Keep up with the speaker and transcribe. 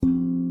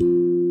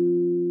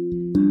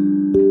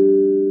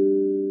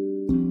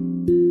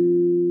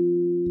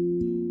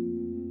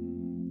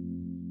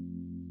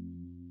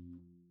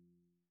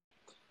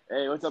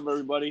up,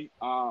 everybody?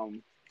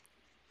 I'm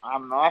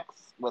Max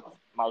with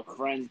my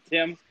friend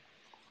Tim.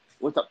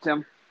 What's up,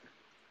 Tim?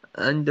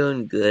 I'm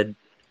doing good.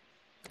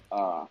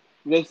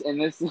 This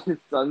is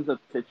Sons of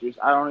Pictures.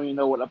 I don't even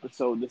know what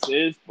episode this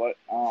is, but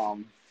I'll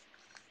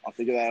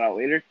figure that out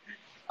later.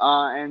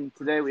 And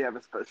today we have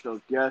a special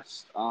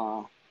guest.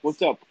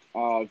 What's up,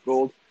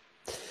 Gold?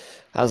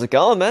 How's it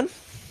going, man?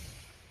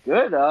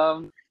 Good.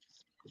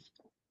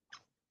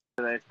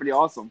 Today, pretty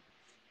awesome.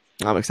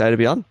 I'm excited to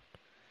be on.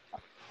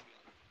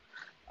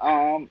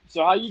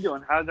 So how you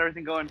doing? How's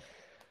everything going?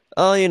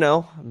 Oh,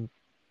 I'm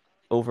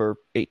over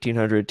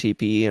 1800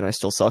 TPE and I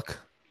still suck.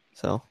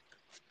 So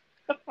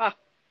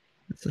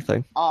that's the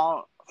thing.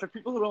 For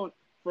people who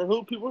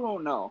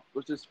don't know,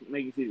 let's just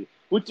make it easy.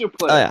 What's your Oh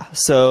player? yeah.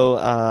 So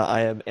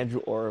I am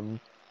Andrew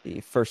Orem, the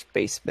first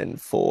baseman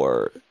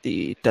for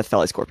the Death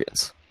Valley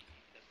Scorpions.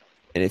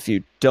 And if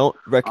you don't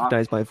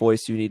recognize my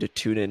voice, you need to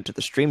tune into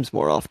the streams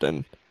more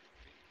often,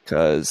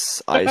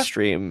 because I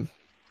stream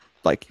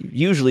like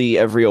usually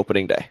every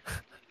opening day.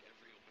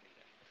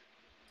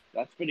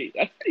 That's pretty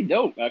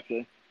dope,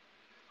 actually.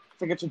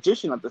 It's like a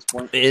tradition at this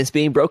point. It's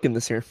being broken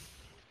this year.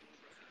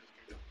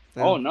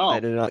 Oh no!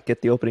 I did not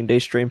get the opening day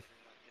stream.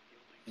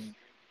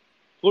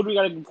 Who do we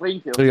got to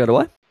complain to? Who you got to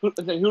what? Who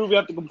do we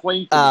have to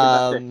complain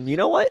to? You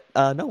know what?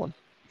 No one.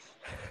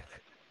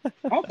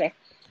 Okay,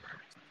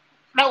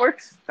 that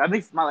works. That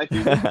makes my life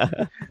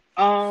easier.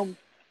 So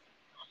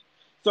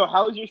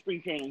how was your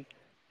spring training?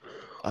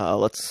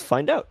 Let's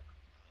find out.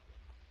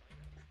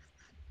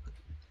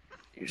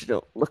 Usually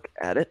don't look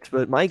at it,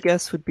 but my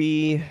guess would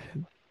be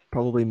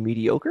probably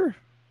mediocre.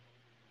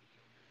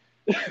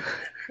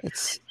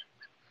 It's.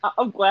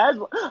 I'm glad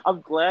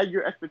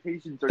your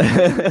expectations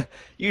are.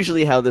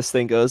 Usually how this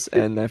thing goes,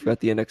 and I forgot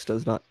the index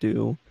does not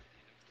do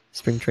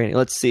spring training.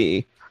 Let's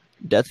see.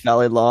 Death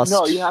Valley lost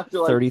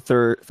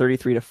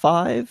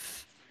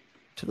 33-5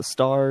 to the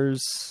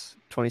Stars,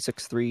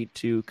 26-3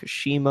 to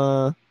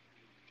Kashima,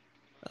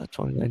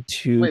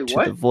 29-2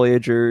 to the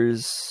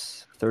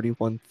Voyagers,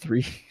 31-3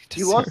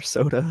 to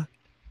Sarasota.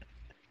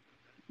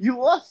 You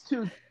lost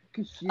to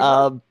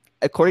Kashima?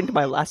 According to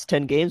my last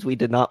 10 games, we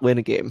did not win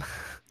a game.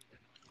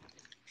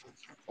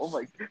 Oh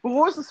my! But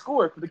what was the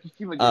score for the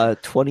Kashima game?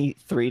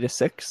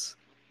 23-6.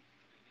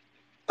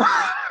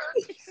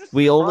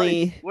 We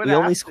only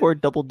scored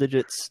double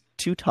digits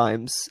 2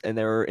 times, and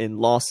they were in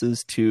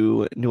losses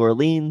to New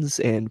Orleans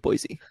and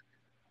Boise.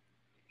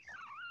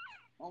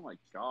 Oh my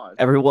god!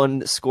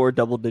 Everyone scored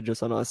double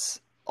digits on us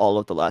all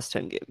of the last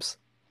 10 games.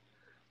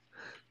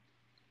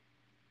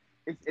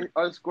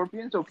 Are the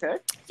Scorpions okay?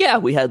 Yeah,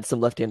 we had some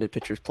left-handed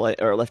pitchers play,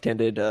 or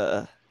left-handed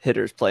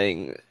hitters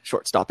playing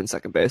shortstop and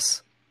second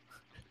base.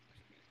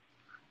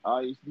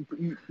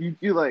 You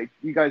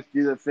guys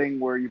do the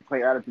thing where you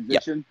play out of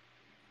position.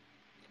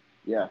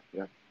 Yep.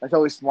 Yeah. That's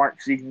always smart,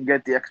 so you can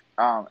get the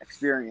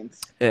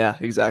experience. Yeah,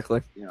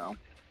 exactly.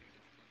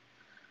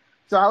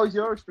 So how was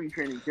your spring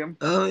training, Tim?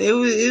 It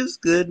was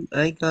good.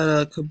 I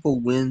got a couple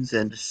wins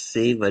and a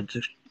save. I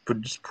just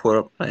put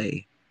up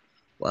my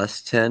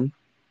last 10.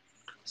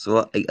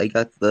 So I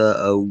got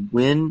the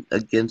win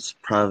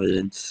against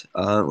Providence,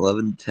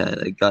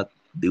 11-10. I got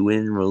the win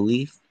in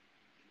relief.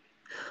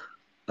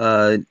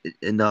 And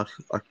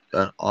April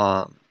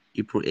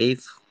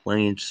 8th,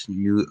 when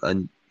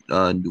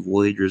the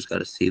Voyagers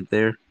got a save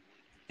there,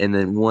 and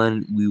then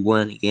we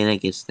won again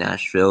against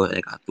Nashville, and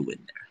I got the win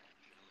there.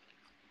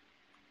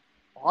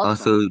 Awesome.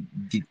 Also,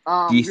 did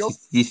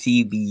you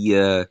see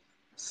the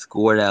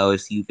score that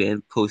OSU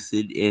fan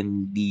posted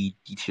in the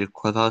Teacher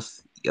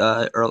Clubhouse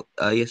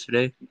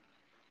yesterday?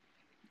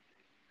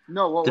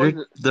 No, what was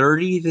it?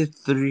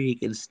 30-3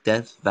 against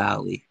Death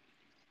Valley.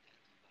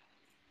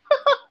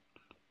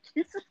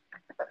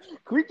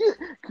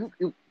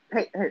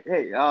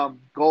 Hey,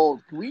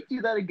 Gold, can we do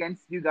that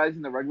against you guys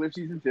in the regular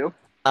season too?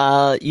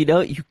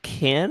 You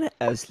can,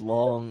 as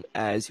long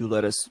as you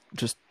let us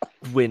just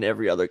win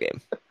every other game.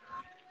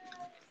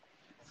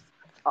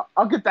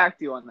 I'll get back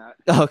to you on that.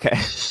 Okay.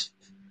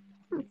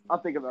 I'll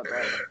think about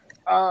that.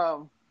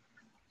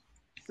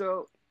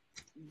 So,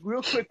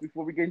 real quick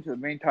before we get into the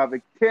main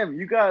topic, Tim,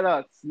 you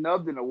got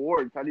snubbed in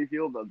awards. How do you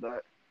feel about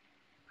that?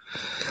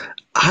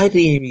 I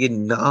didn't even get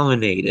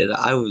nominated.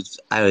 I would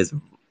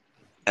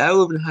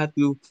have been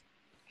happy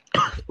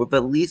with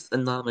at least a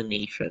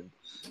nomination.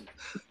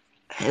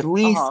 At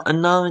least a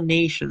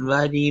nomination, but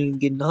I didn't even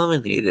get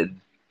nominated.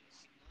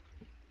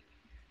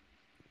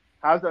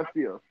 How's that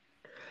feel?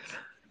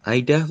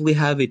 I definitely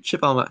have a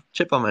chip on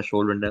my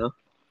shoulder now.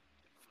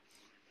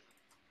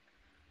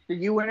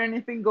 Did you win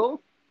anything, Gold?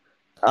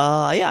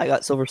 Yeah, I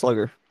got Silver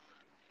Slugger.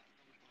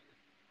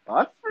 Oh,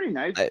 that's pretty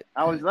nice.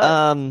 How was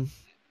that?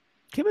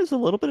 Came as a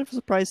little bit of a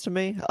surprise to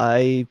me.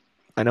 I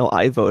know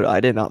I voted. I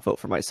did not vote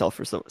for myself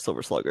for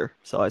Silver Slugger,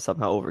 so I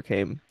somehow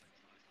overcame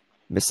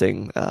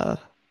missing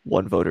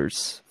one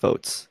voter's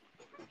votes.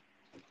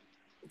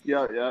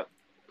 Yeah.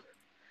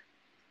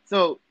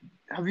 So,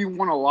 have you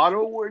won a lot of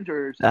awards,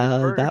 or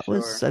that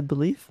was, I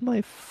believe,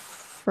 my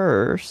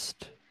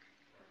first.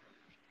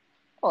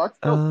 Oh, that's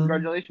dope!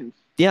 Congratulations.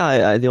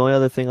 Yeah, the only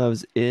other thing I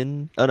was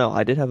in. Oh no,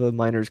 I did have a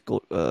miner's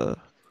gold,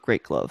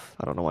 great glove.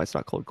 I don't know why it's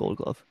not called gold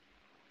glove.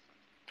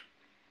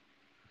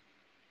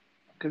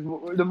 Because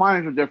the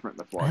miners are different.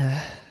 That's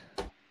why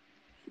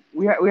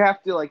we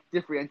have to like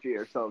differentiate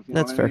ourselves. You know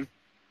That's what I fair. mean?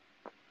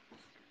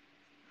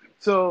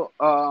 So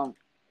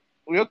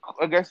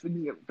I guess we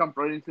can jump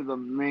right into the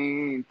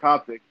main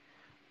topic.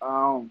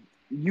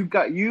 You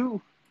got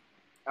you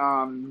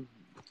um,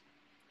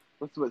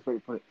 what's the best way to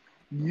put it?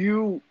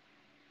 You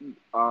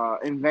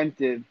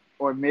invented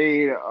or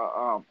made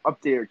a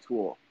updater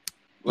tool,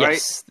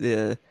 right?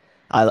 Yes,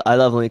 I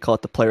lovingly call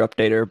it the player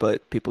updater,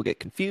 but people get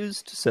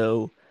confused,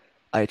 so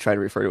I try to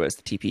refer to it as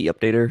the TPE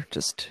updater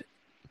just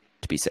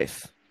to be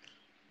safe.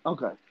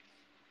 Okay.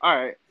 All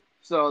right.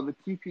 So the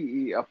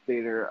TPE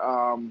updater.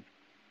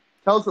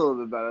 Tell us a little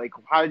bit about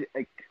it.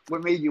 Like,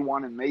 what made you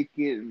want to make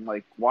it, and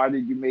like, why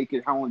did you make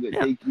it? How long did it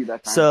Yeah. take you?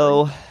 That kind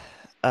of thing.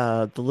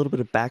 So, the little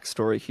bit of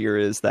backstory here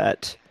is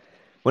that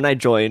when I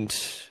joined,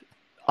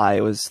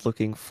 I was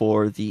looking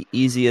for the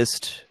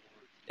easiest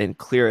and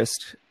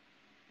clearest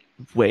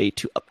way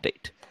to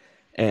update.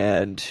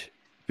 And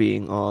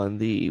being on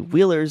the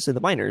wheelers and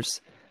the miners,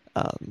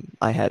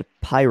 I had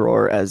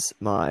Pyroar as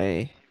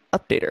my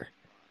updater.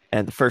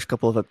 And the first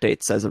couple of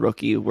updates as a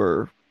rookie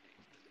were,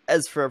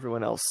 as for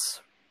everyone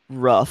else,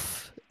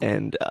 rough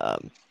and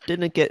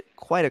didn't get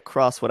quite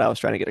across what I was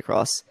trying to get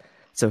across.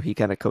 So he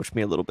kind of coached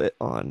me a little bit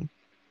on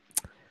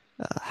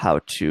how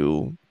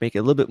to make it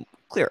a little bit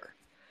clearer.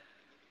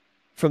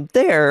 From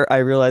there, I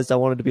realized I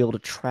wanted to be able to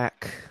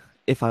track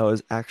if I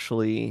was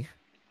actually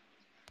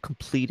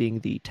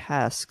completing the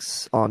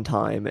tasks on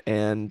time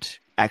and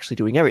actually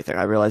doing everything.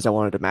 I realized I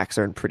wanted to max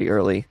earn pretty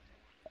early.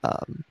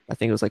 I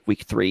think it was like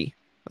week 3. I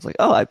was like,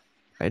 oh, I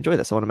enjoy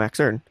this. I want to max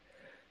earn.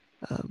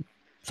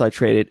 So I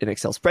created an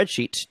Excel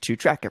spreadsheet to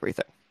track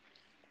everything.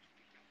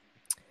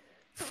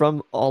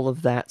 From all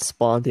of that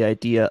spawned the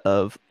idea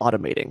of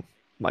automating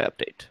my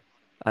update.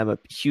 I'm a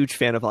huge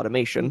fan of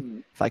automation. Mm-hmm.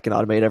 If I can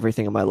automate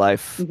everything in my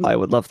life, Mm-hmm. I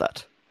would love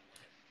that.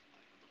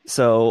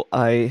 So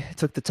I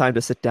took the time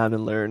to sit down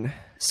and learn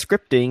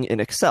scripting in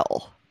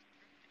Excel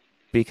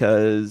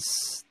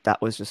because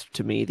that was just,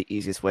 to me, the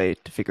easiest way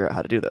to figure out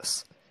how to do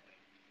this.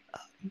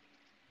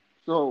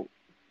 So,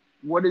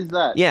 what is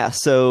that? Yeah,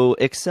 so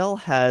Excel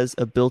has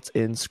a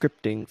built-in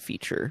scripting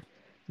feature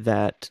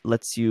that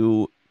lets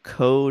you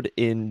code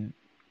in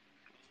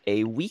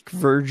a weak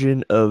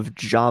version of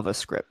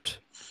JavaScript.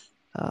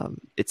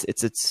 It's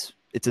its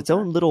Okay.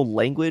 own little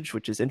language,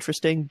 which is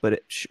interesting, but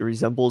it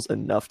resembles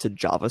enough to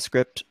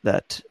JavaScript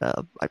that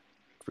I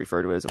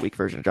refer to it as a weak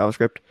version of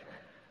JavaScript.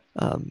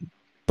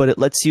 But it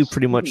lets you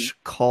pretty Mm-hmm. much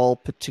call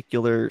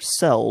particular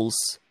cells,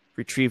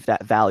 retrieve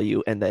that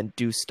value, and then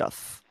do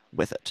stuff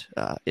with it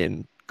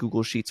in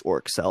Google Sheets or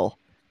Excel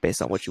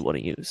based on what you want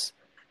to use.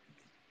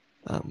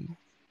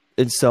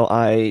 And so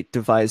I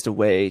devised a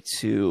way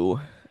to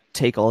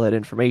take all that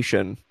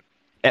information.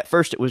 At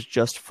first, it was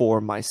just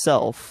for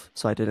myself,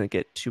 so I didn't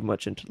get too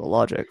much into the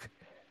logic,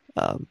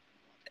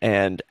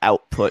 and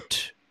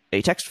output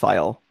a text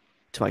file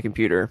to my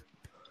computer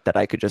that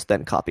I could just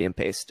then copy and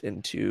paste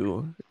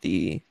into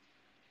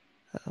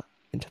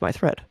my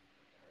thread.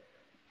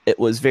 It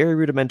was very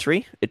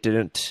rudimentary. It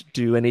didn't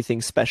do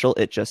anything special.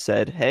 It just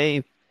said,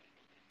 "Hey,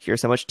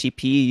 here's how much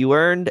TP you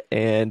earned,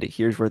 and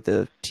here's where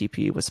the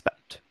TP was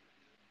spent."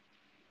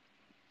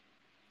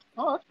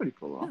 Oh, that's pretty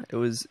cool. It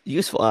was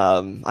useful.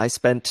 I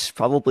spent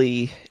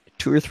probably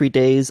 2 or 3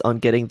 days on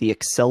getting the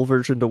Excel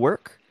version to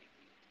work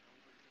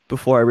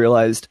before I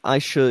realized I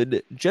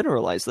should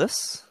generalize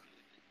this,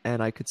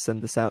 and I could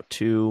send this out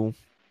to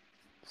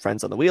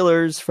friends on the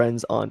Wheelers,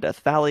 friends on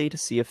Death Valley to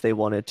see if they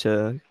wanted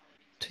to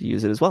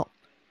use it as well.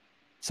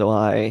 So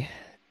I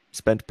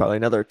spent probably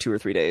another 2 or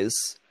 3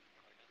 days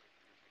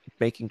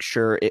making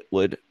sure it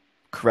would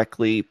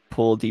correctly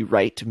pull the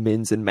right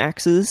mins and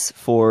maxes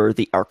for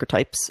the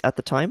archetypes at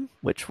the time,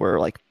 which were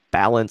like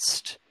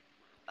balanced,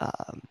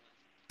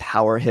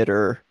 power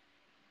hitter,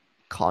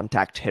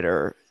 contact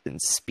hitter, and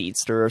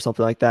speedster or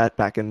something like that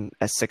back in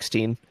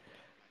S16.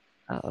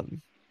 I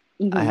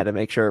Mm-hmm. had to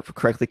make sure it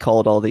correctly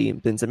called all the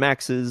mins and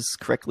maxes,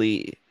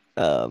 correctly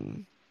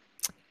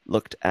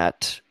looked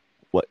at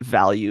what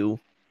value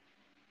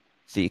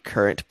the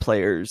current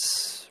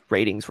players'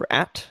 ratings were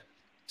at,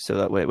 so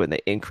that way when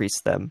they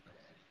increased them,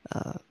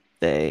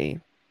 they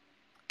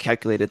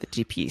calculated the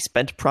TP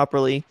spent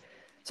properly.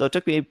 So it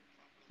took me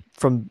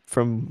from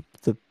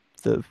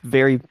the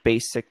very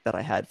basic that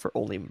I had for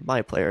only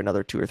my player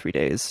another 2 or 3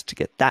 days to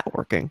get that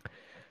working.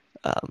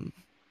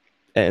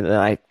 And then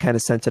I kind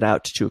of sent it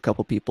out to a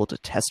couple people to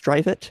test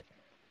drive it.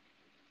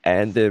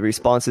 And the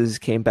responses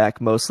came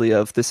back mostly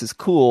of, "This is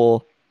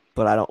cool,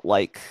 but I don't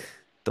like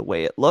the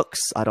way it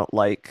looks. I don't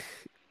like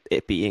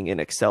it being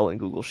in Excel and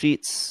Google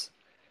Sheets.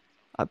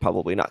 I'm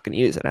probably not going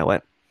to use it." And I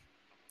went,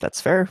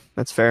 "That's fair.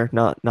 That's fair.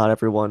 Not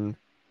everyone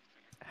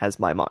has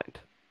my mind."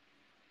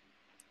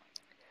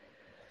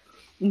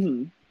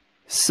 Mm-hmm.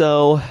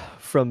 So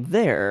from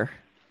there,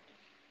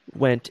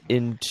 went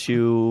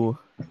into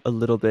a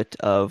little bit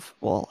of,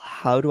 well,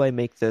 how do I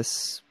make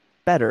this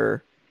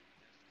better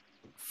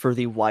for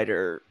the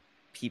wider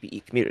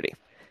PBE community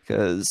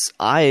because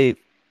I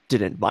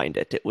didn't mind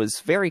it. It was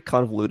very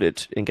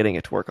convoluted in getting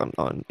it to work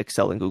on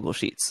Excel and Google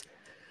Sheets,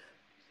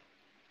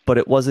 but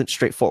it wasn't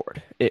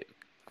straightforward. It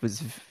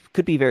was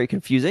could be very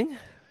confusing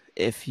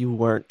if you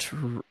weren't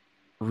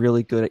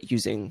really good at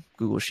using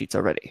Google Sheets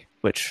already,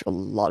 which a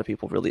lot of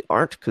people really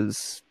aren't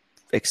because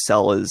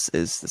Excel is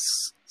this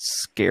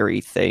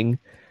scary thing.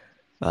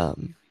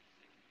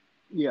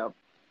 Yeah.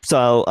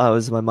 So I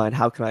was in my mind,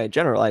 how can I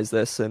generalize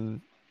this?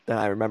 And then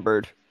I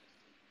remembered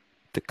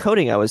the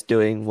coding I was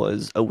doing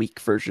was a weak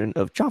version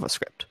of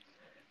JavaScript.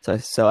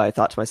 So I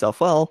thought to myself,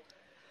 well,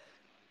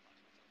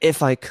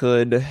 if I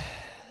could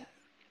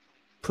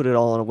put it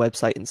all on a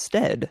website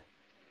instead,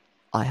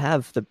 I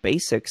have the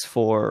basics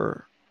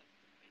for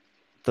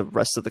the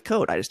rest of the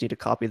code. I just need to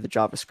copy the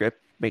JavaScript,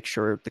 make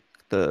sure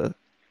the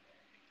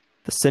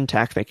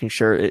syntax, making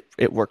sure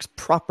it works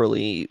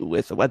properly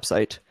with a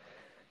website,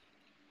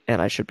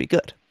 and I should be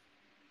good.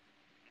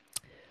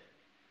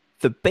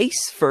 The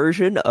base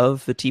version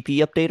of the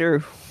TPE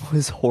Updater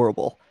was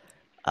horrible.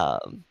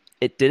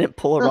 It didn't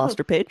pull a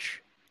roster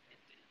page.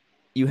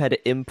 You had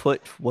to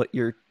input what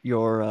your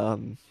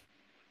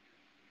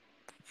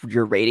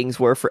ratings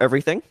were for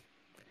everything.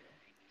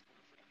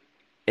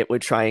 It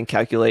would try and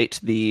calculate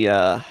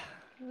the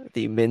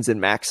mins and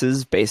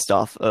maxes based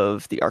off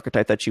of the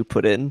archetype that you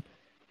put in,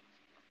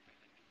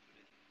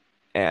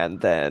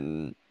 and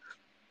then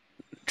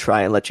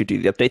try and let you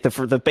do the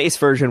update. The base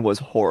version was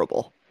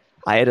horrible.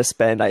 I had to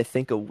spend, I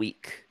think, a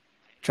week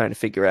trying to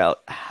figure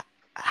out,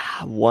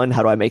 one,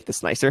 how do I make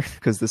this nicer?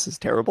 Because this is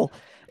terrible.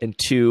 And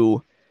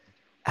two,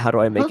 how do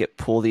I make it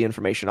pull the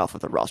information off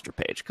of the roster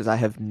page? Because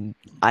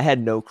I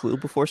had no clue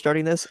before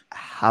starting this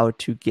how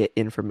to get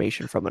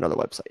information from another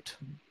website.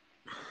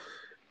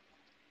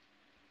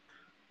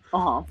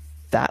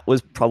 That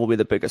was probably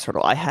the biggest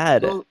hurdle. I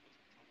had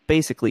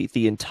basically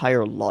the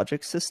entire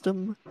logic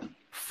system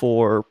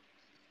for,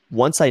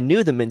 once I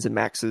knew the mins and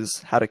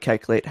maxes, how to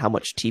calculate how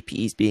much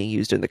TPE is being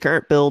used in the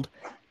current build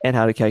and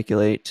how to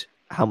calculate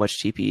how much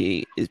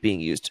TPE is being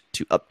used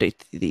to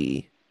update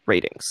the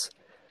ratings.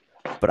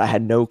 But I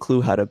had no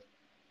clue how to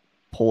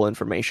pull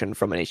information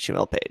from an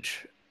HTML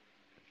page,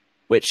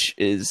 which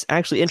is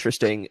actually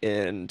interesting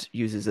and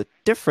uses a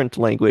different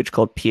language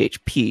called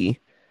PHP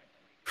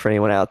for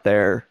anyone out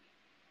there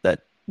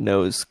that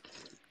knows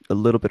a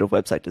little bit of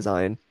website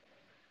design.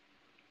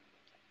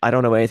 I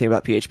don't know anything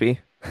about PHP.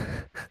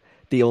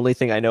 The only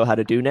thing I know how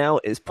to do now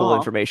is pull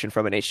information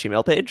from an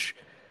HTML page,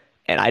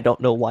 and I don't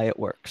know why it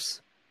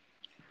works.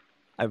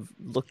 I've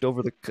looked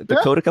over the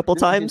code a couple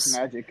times,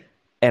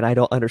 and I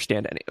don't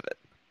understand any of it.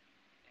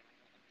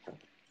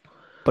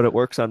 But it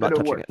works, so I'm not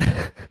touching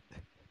it.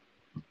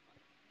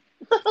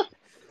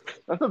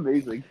 That's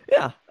amazing.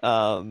 Yeah.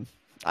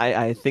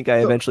 I think I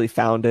eventually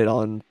found it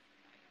on,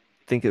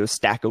 I think it was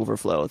Stack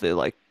Overflow,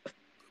 the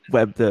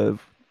web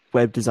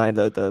design,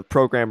 the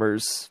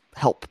programmer's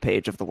help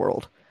page of the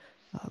world.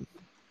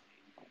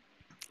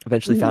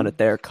 Eventually found it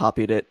there,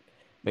 copied it,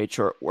 made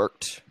sure it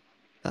worked.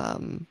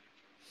 Gave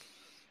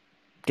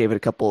it a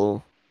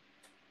couple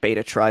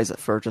beta tries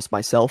for just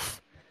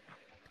myself,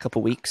 a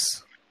couple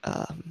weeks,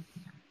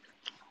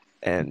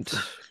 and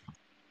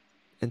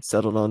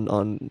settled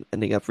on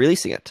ending up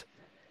releasing it.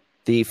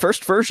 The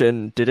first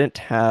version didn't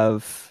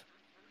have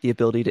the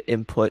ability to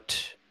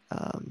input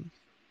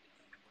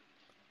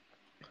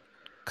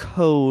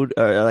code,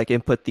 or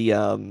input the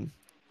how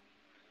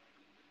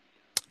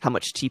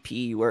much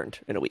TPE you earned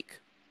in a week.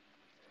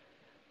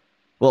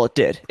 Well, it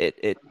did.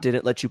 It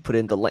didn't let you put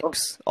in the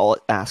links. All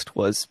it asked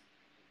was,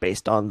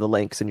 based on the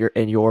links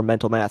and your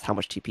mental math, how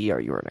much TPE are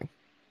you earning?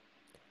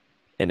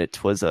 And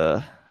it was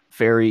a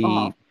very,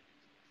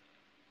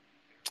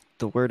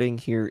 the wording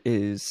here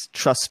is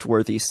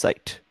trustworthy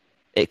site.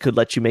 It could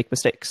let you make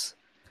mistakes.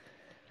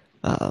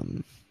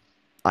 I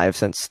have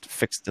since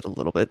fixed it a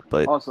little bit,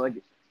 but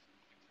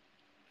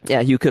yeah,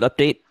 you could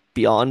update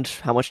beyond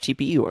how much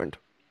TPE you earned.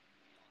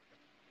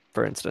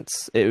 For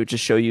instance, it would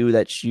just show you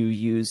that you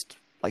used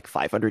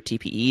 500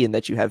 TPE and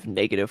that you have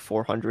negative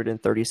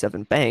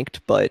 437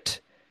 banked,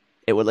 but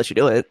it would let you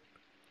do it.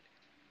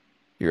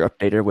 Your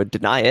updater would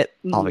deny it,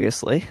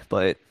 obviously,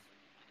 but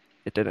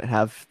it didn't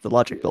have the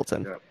logic built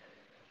in.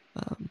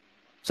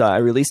 So I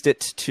released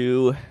it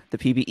to the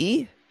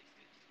PBE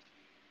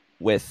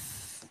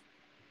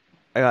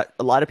I got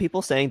a lot of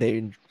people saying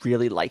they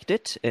really liked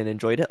it and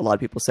enjoyed it. A lot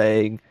of people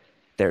saying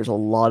there's a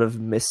lot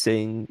of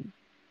missing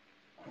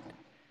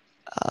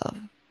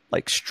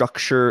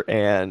structure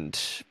and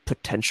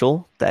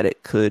potential that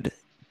it could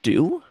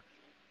do.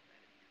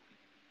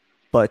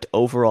 But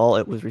overall,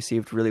 it was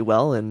received really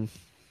well, and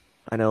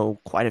I know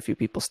quite a few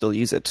people still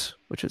use it,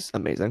 which is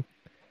amazing.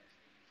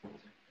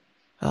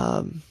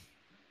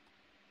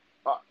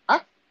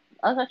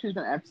 I've actually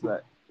been asked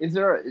that.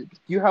 Do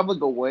you have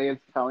a way of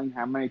telling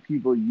how many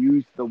people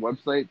use the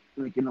website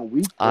in a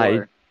week?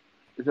 Or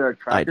is there a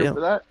tracker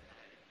for that?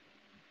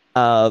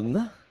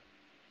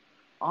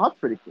 That's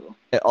pretty cool.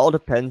 It all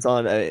depends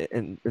on,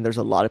 and there's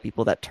a lot of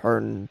people that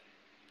turn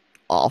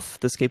off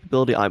this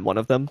capability. I'm one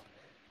of them.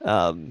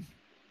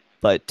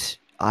 but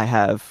I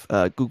have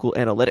Google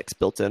Analytics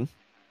built in,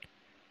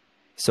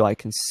 so I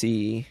can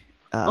see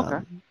Okay.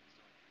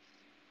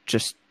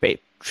 just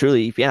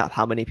truly, yeah,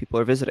 how many people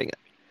are visiting it.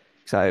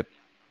 So I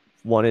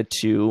wanted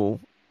to,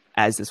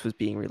 as this was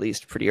being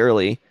released pretty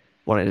early,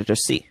 wanted to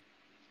just see,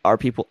 are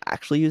people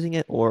actually using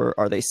it, or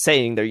are they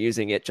saying they're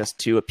using it just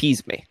to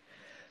appease me?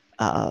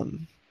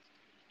 Um,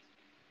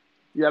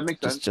 Yeah, that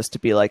makes sense. just to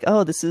be like,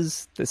 oh, this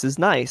is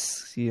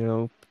nice,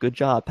 good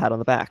job, pat on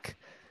the back.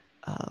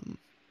 Um,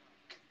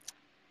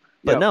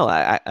 but Yep. no,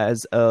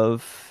 as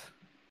of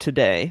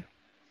today,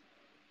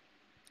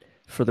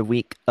 for the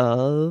week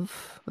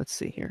of, let's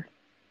see here,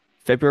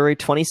 February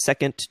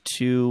 22nd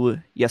to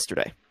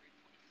yesterday,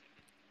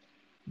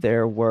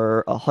 there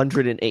were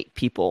 108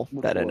 people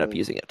Which that ended up was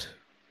using it.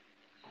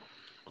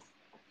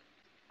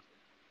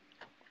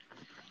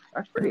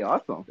 that's pretty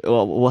awesome.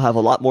 Well, we'll have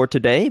a lot more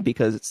today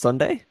because it's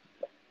Sunday,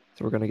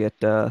 so we're gonna get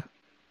our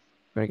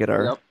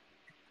Yep.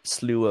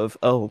 slew of.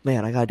 Oh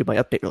man, I gotta do my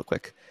update real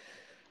quick.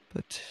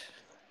 But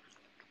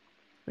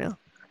yeah,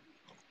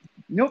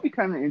 You know, what'd be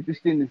kind of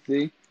interesting to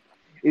see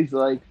is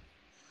like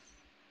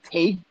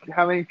take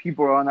how many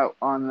people are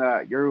on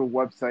your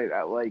website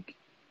at like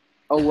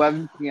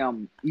 11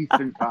 p.m.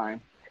 Eastern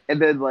time,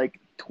 and then like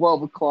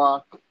 12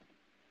 o'clock,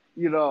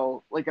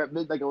 like at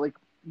midnight, like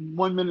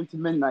 1 minute to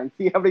midnight.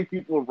 See how many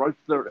people rush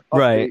their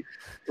right, update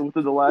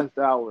within the last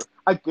hour.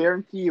 I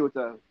guarantee you, it's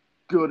a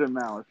good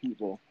amount of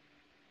people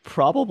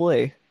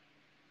probably.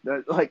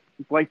 that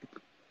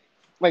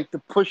like to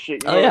push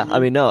it. You Oh know what I yeah, I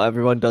mean? mean no,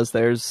 everyone does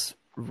theirs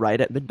right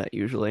at midnight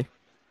usually.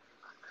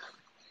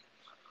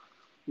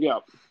 Yeah.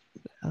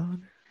 Oh,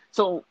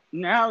 So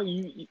now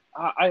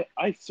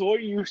I saw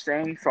you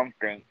saying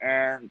something,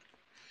 and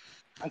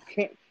I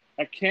can't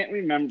I can't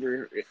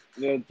remember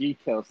the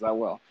details that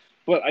well,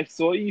 but I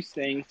saw you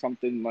saying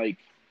something like,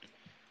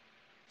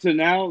 so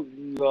now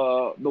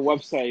the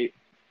website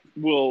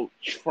will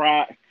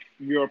track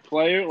your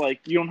player, like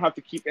you don't have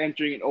to keep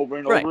entering it over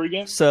and right. over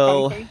again, kind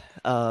of So, thing.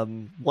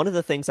 one of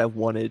the things I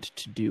wanted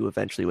to do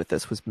eventually with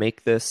this was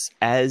make this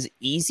as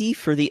easy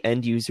for the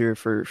end user,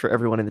 for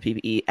everyone in the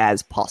PvE,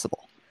 as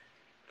possible.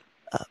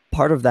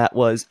 Part of that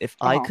was if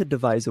Uh I huh. could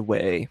devise a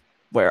way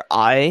where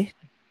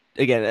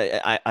again,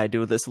 I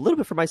do this a little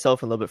bit for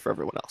myself and a little bit for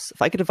everyone else.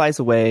 If I could devise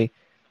a way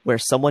where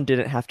someone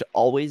didn't have to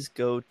always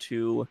go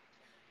to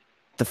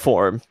the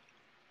forum,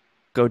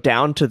 go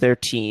down to their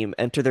team,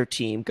 enter their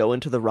team, go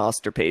into the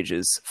roster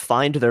pages,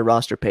 find their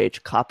roster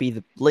page, copy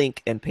the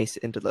link, and paste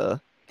it into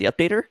the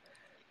updater,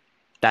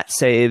 that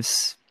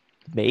saves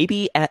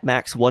maybe at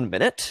max 1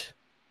 minute,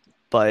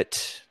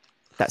 but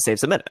that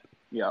saves a minute.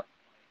 Yeah.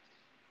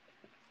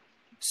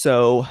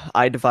 So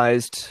I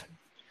devised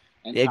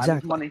And time is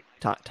exactly money.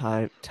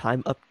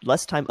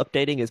 less time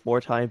updating is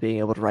more time being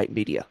able to write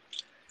media.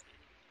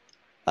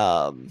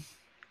 Um,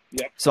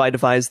 Yep. so I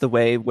devised the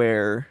way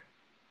where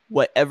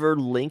whatever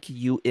link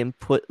you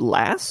input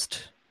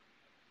last,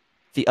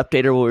 the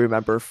updater will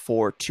remember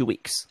for 2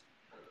 weeks.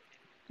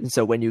 And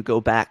so when you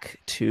go back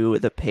to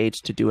the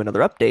page to do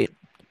another update,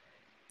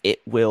 it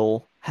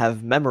will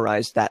have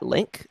memorized that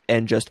link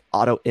and just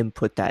auto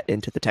input that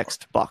into the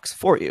text box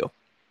for you.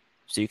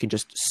 So you can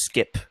just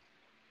skip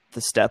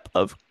the step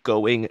of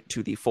going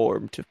to the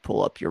form to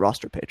pull up your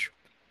roster page.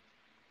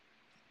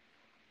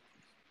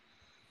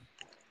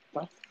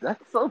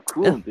 That's so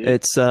Yeah, cool, dude.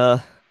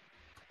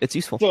 it's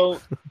useful.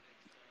 So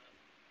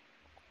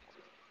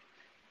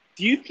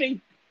do you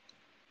think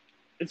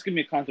it's gonna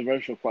be a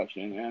controversial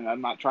question, and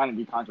I'm not trying to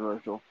be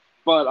controversial,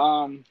 but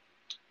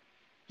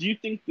do you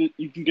think that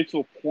you can get to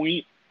a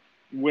point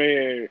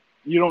where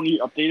you don't need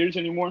updaters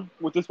anymore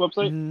with this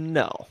website?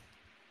 No.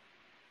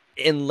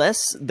 Unless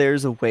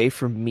there's a way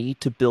for me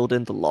to build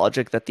in the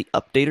logic that the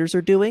updaters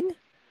are doing,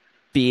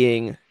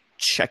 being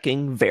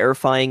checking,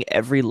 verifying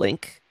every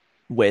link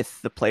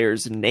with the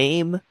player's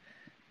name,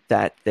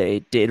 that they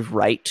did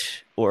write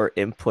or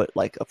input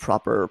like a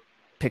proper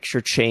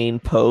picture chain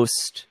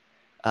post,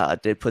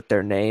 did put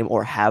their name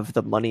or have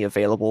the money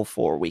available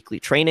for weekly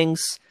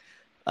trainings.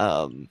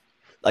 Um,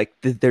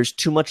 there's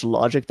too much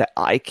logic that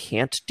I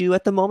can't do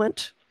at the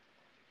moment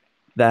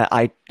that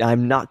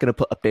I'm not going to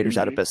put updaters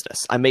out of Mm-hmm. business.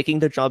 I'm making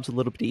their jobs a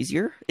little bit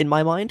easier in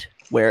my mind,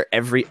 where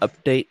every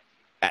update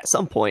at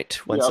some point,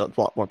 when Yep. a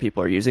lot more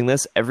people are using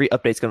this, every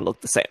update's going to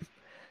look the same.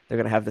 They're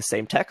going to have the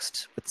same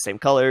text with the same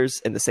colors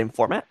in the same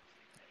format,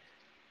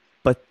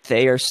 but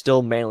they are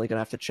still manually going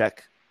to have to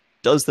check,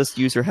 does this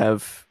user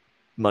have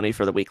money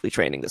for the weekly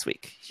training this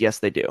week? Yes,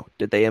 they do.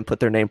 Did they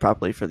input their name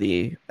properly for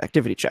the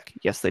activity check?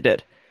 Yes, they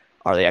did.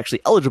 Are they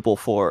actually eligible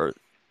for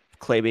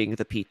claiming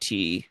the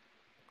PT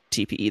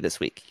TPE this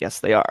week? Yes,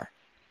 they are.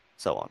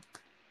 So on.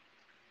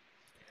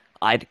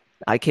 I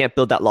I can't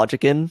build that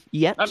logic in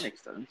That yet,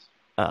 makes sense.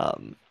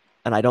 um,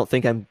 and I don't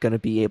think I'm going to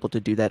be able to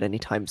do that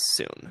anytime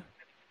soon.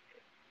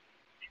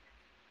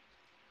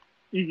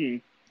 Mm-hmm.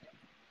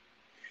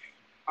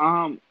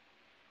 Um,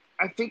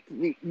 I think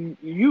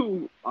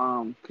you,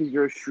 because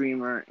you're a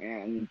streamer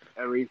and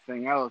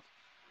everything else,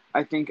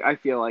 I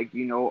feel like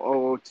you know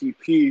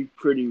OOTP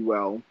pretty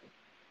well.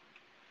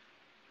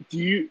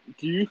 Do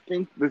you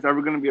think there's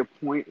ever going to be a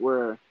point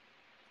where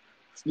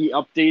the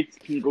updates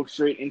can go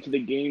straight into the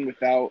game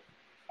without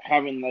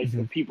having like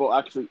Mhm. people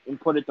actually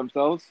input it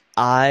themselves?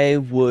 I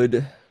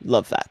would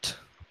love that.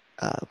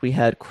 We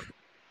had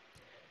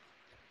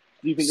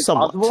Do you think it's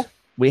somewhat. possible?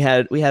 We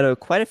had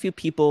quite a few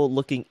people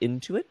looking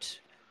into it.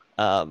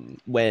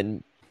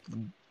 When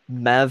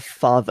Mav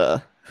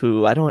Father,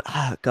 who I don't,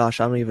 gosh,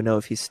 I don't even know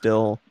if he's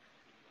still.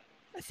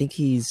 I think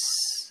he's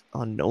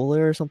on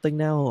NOLA or something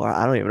now, or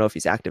I don't even know if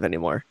he's active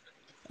anymore.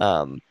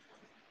 Um,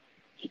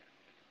 he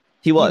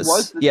He was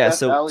was, the yeah. Death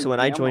So Valley when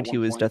I GM at joined, he one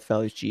was point. Death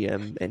Valley's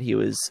GM, and he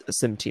was a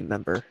sim team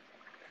member.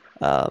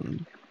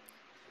 Um,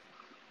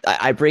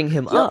 I bring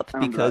him Yep, up I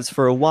remember that. because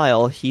for a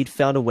while he'd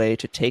found a way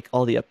to take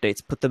all the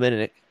updates, put them in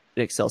an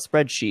Excel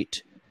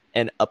spreadsheet,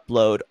 and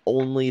upload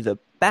only the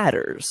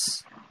batters,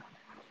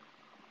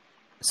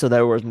 so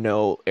there were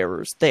no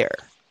errors there.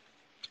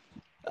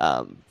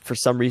 For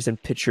some reason,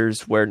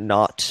 pitchers were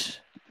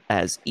not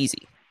as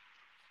easy.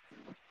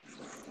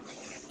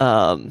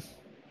 Um,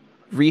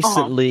 Uh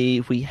huh.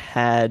 Recently, we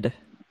had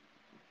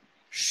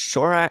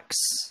Shorax,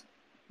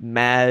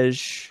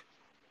 Maj,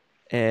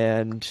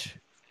 and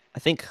I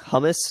think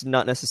Hummus,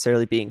 not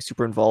necessarily being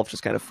super involved,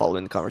 just kind of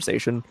following the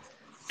conversation,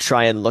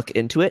 try and look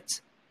into it.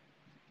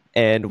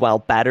 And while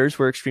batters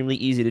were extremely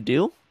easy to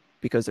do,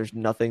 because there's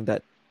nothing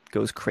that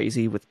goes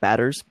crazy with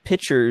batters,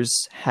 pitchers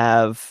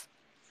have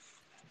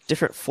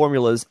different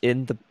formulas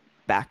in the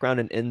background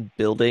and in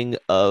building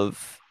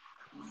of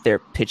their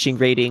pitching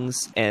ratings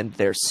and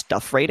their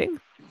stuff rating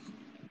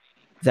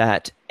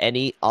that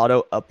any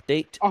auto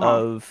update Uh huh.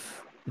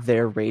 of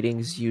their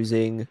ratings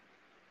using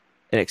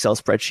an Excel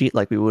spreadsheet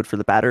like we would for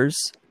the batters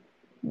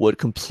would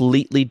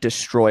completely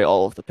destroy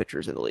all of the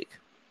pitchers in the league.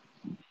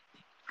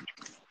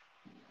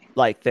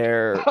 Like Oh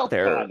their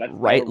God, that's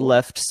right terrible.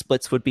 left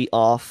splits would be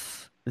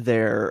off.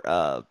 Their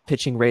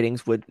pitching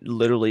ratings would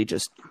literally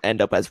just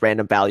end up as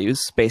random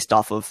values based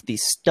off of the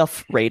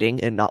stuff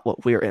rating and not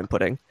what we're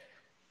inputting.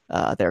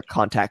 Their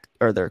contact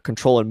or their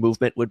control and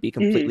movement would be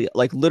Mm-hmm. completely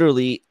like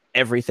literally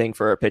everything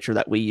for a pitcher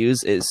that we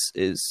use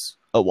is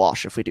a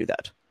wash if we do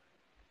that.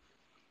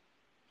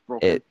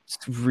 Broken.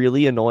 It's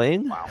really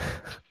annoying. Wow,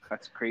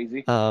 that's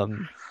crazy.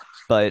 um,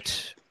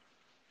 but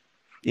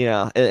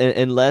yeah,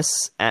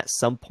 unless at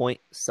some point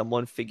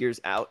someone figures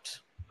out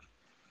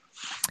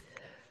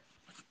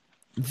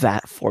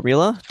that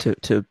formula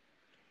to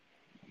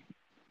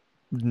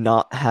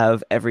not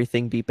have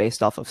everything be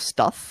based off of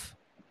stuff,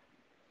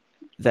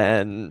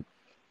 then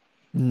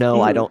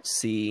no, I Mm-hmm. don't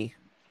see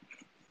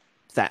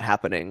that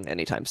happening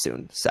anytime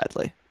soon,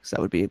 sadly. So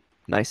that would be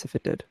nice if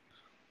it did.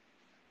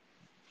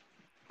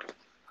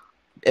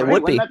 It Right?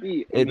 would Wouldn't be. that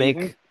be It'd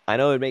amazing? make I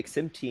know it'd make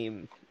Sim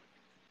Team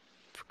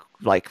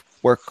like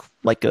work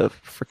like a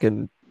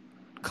freaking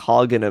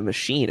cog in a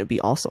machine. It'd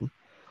be awesome.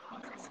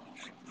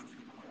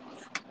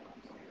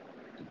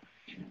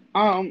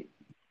 Um,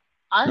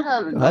 I No,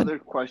 had go ahead. another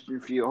question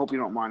for you. I hope you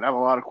don't mind. I have a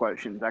lot of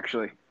questions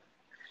actually.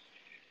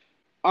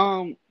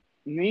 Um,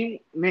 name.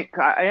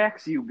 I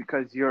asked you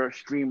because you're a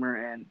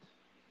streamer and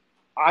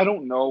I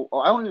don't know.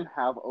 I don't even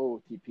have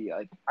OOTP.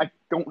 Like, I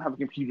don't have a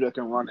computer that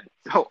can run it,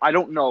 so I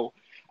don't know.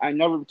 I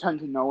never pretend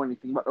to know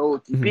anything about Mhm.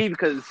 OOTP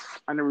because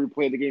I never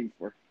played the game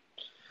before.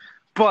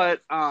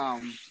 But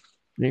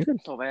You're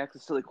good. so if I asked a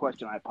silly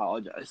question, I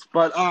apologize.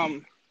 But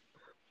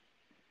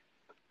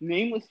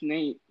Nameless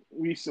Nate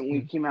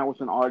recently Mhm. came out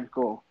with an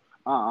article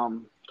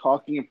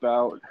talking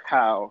about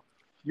how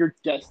you're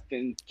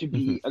destined to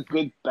Mhm. be a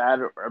good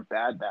batter or a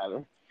bad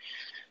batter,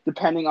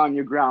 depending on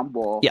your ground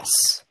ball.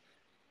 Yes.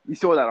 You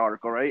saw that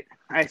article, right?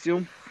 I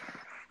assume.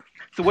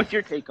 So, what's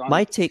your take on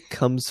My it? take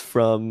comes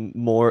from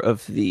more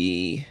of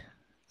the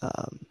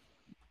um,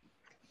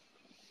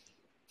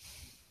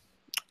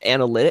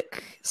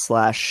 analytic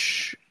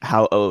slash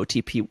how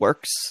OOTP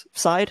works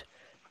side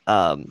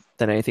than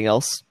anything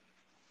else.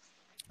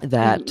 Mm-hmm.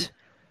 That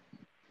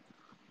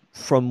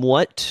from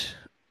what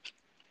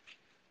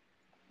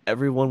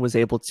everyone was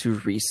able to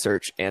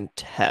research and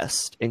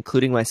test,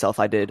 including myself,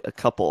 I did a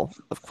couple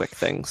of quick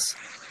things.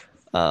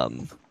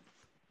 Um,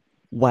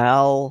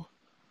 while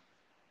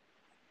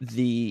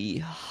the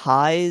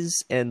highs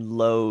and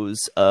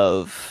lows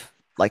of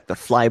like the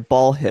fly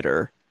ball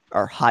hitter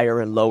are higher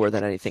and lower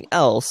than anything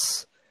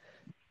else,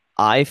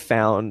 I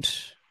found,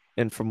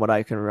 and from what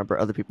I can remember,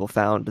 other people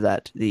found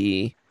that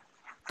the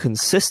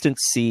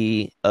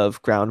consistency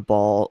of ground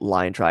ball,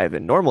 line drive,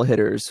 and normal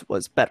hitters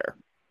was better.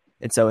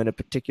 And so in a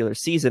particular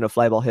season, a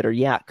fly ball hitter,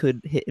 yeah,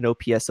 could hit an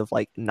OPS of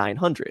like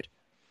 900,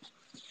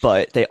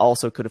 but they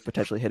also could have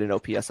potentially hit an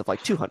OPS of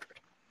like 200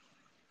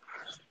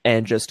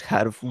 and just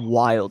had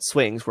wild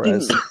swings,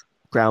 whereas Mm-hmm.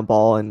 ground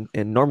ball and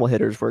normal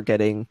hitters were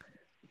getting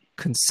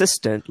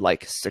consistent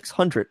like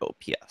 600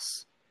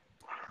 OPS.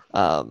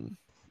 Um,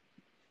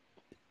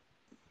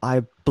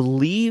 I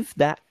believe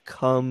that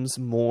comes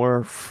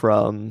more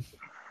from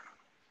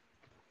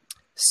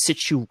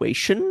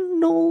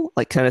situational,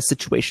 like kind of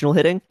situational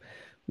hitting,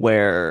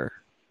 where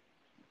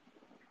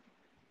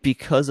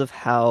because of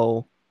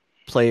how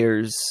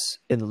players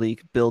in the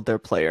league build their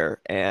player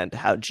and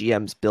how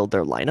GMs build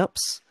their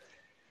lineups,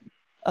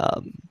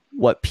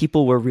 what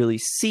people were really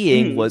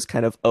seeing was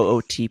kind of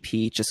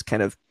OOTP just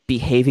kind of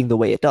behaving the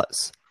way it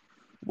does,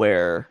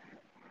 where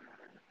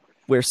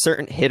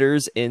certain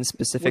hitters in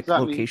specific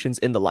locations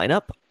in the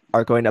lineup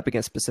are going up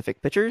against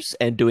specific pitchers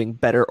and doing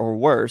better or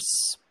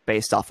worse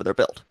based off of their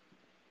build.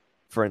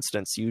 For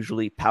instance,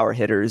 usually power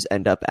hitters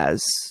end up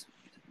as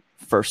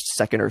first,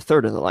 second, or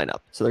third in the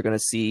lineup. So they're going to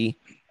see,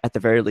 at the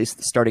very least,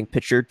 the starting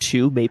pitcher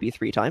 2, maybe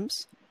 3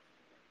 times.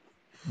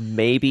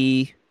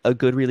 Maybe a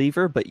good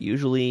reliever, but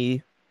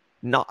usually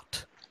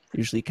not.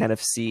 Usually kind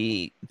of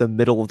see the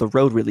middle of the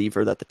road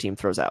reliever that the team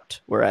throws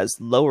out, whereas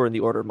lower in the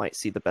order might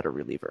see the better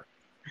reliever.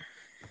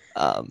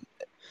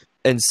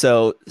 And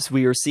so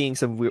we were seeing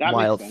some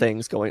wild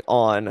things going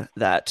on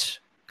that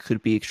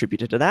could be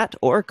attributed to that,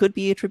 or could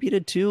be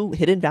attributed to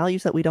hidden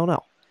values that we don't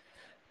know.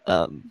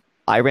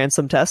 I ran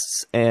some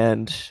tests,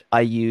 and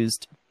I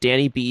used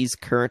Danny B's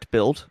current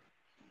build,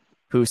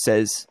 who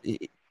says...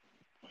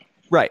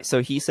 Right,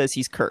 so he says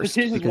he's cursed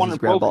because he's a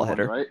ground ball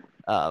hitter. Right?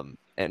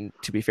 And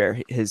to be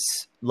fair, his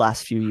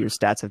last few years'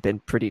 stats have been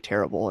pretty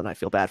terrible, and I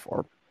feel bad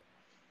for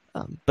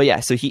him. But yeah,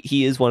 so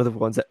he is one of the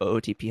ones that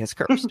OOTP has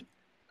cursed.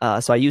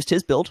 So I used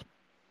his build.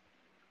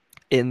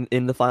 In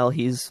the file,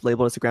 he's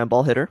labeled as a ground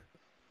ball hitter.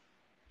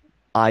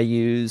 I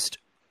used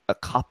a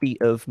copy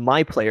of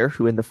my player,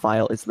 who in the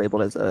file is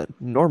labeled as a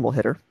normal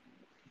hitter.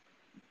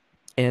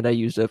 And I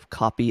used a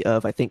copy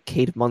of, I think,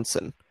 Cade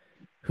Munson,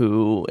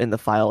 who in the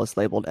file is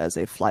labeled as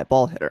a fly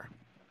ball hitter.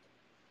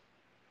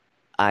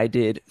 I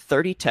did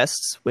 30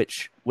 tests,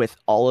 which with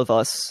all of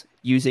us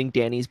using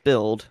Danny's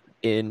build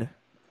in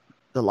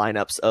the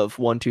lineups of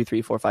 1, 2,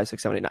 3, 4, 5,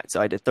 6, 7, 8, 9.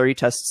 So I did 30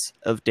 tests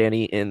of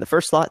Danny in the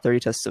first slot, 30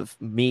 tests of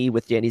me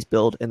with Danny's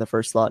build in the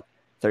first slot,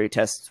 30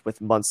 tests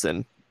with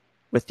Munson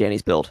with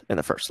Danny's build in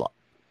the first slot.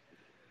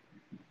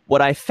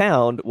 What I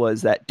found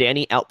was that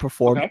Danny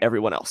outperformed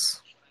everyone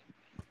else.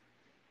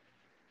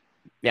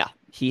 Yeah,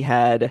 he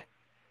had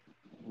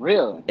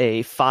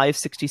a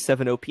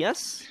 567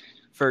 OPS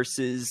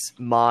versus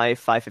my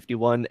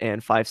 551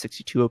 and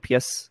 562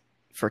 OPS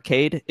for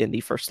Cade in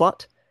the first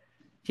slot.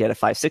 He had a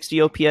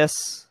 560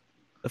 OPS,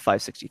 a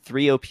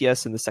 563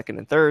 OPS in the second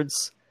and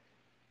thirds.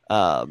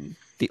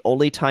 The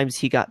only times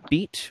he got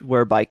beat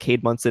were by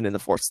Cade Munson in the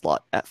fourth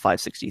slot at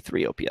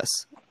 563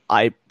 OPS.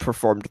 I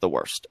performed the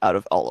worst out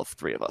of all of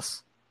 3 of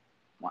us.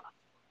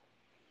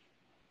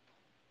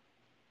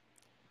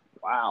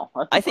 Wow.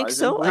 I think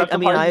so.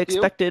 I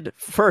expected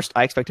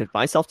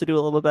myself to do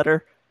a little bit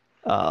better.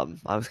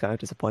 I was kind of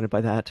disappointed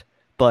by that,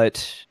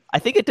 but I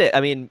think it did.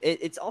 I mean,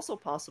 it's also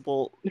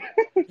possible.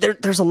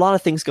 There's a lot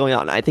of things going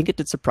on. I think it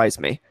did surprise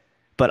me,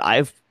 but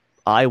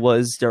I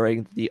was,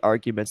 during the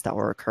arguments that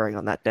were occurring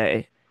on that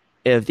day,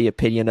 of the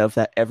opinion of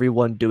that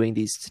everyone doing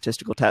these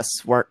statistical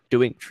tests weren't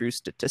doing true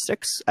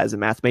statistics. As a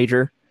math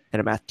major and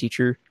a math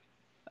teacher,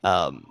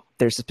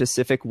 there's a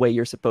specific way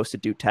you're supposed to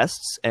do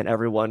tests, and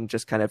everyone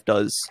just kind of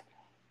does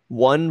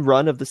one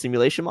run of the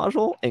simulation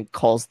module and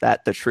calls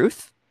that the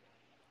truth,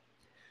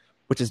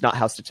 which is not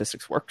how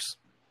statistics works.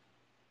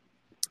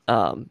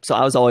 So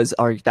I was always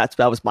arguing,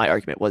 that was my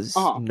argument, was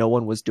no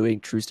one was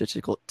doing true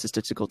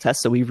statistical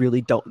tests, so we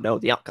really don't know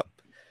the outcome.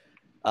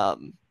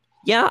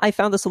 Yeah, I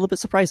found this a little bit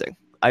surprising.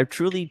 I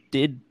truly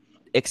did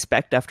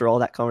expect, after all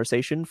that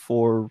conversation,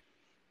 for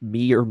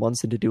me or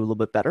Munson to do a little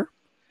bit better.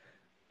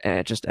 And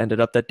it just ended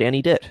up that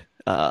Danny did.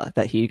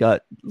 That he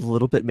got a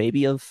little bit,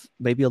 maybe a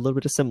little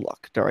bit of sim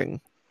luck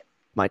during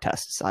my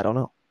tests. I don't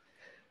know.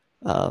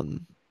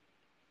 And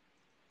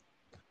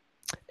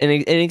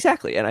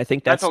exactly. And I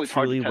think that's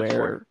truly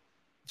where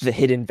the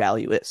hidden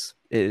value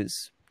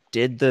is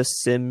did the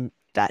sim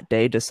that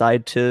day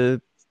decide to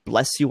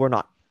bless you or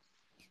not?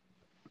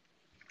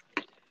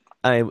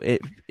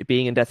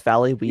 Being in Death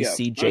Valley, we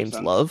see James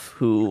Love,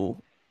 who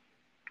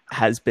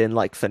has been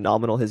like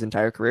phenomenal his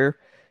entire career,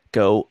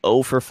 go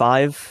 0 for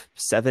 5,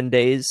 7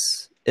 days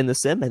in the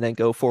sim, and then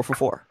go 4 for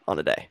 4 on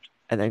a day,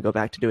 and then go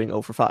back to doing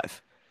 0 for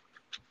 5.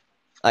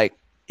 Like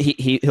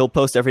he'll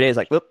post every day. He's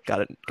like, whoop,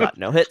 got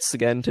no hits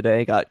again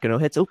today. Got no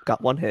hits. Oh,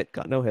 got 1 hit.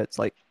 Got no hits.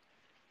 Like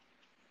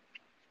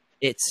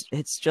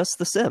it's just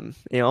the sim.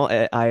 You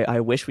know, I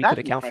wish we could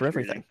account for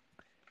everything.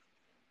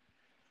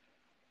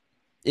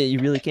 You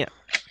really can't.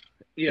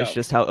 Yeah, it's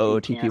just how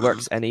OOTP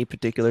works. Any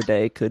particular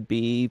day could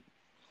be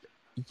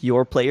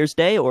your player's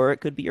day, or it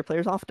could be your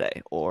player's off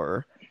day,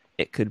 or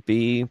it could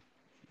be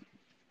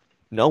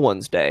no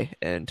one's day,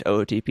 and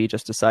OOTP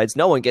just decides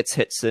no one gets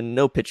hits and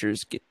no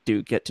pitchers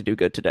get to do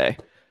good today.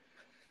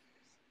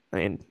 I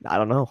mean, I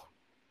don't know.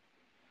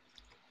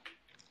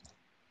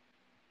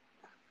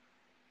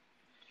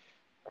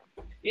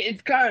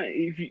 It's kind of,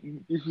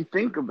 if you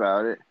think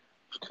about it,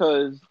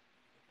 because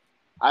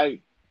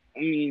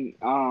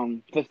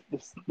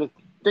the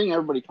thing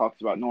everybody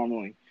talks about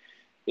normally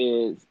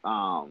is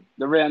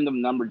the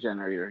random number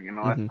generator. You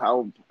know, that's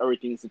how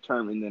everything's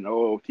determined in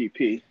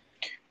OOTP.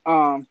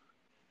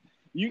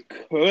 You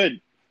could,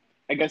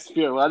 I guess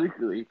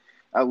theoretically,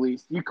 at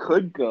least, you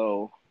could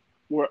go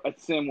where a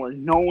sim where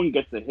no one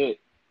gets a hit,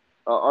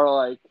 or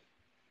like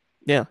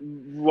Yeah.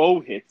 low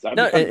hits. That'd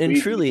No, be kind of and crazy if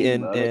you truly, think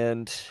and about it.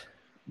 and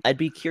I'd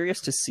be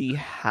curious to see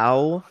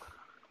how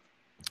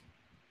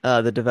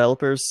the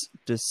developers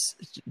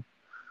just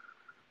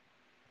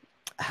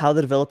how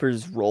the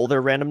developers roll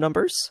their random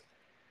numbers.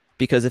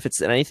 Because if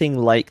it's anything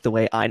like the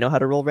way I know how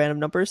to roll random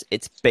numbers,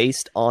 it's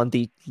based on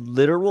the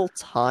literal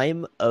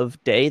time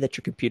of day that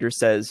your computer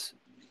says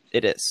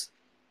it is.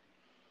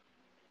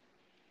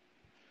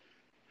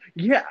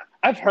 Yeah,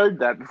 I've heard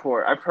that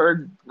before. I've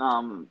heard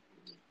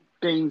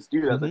things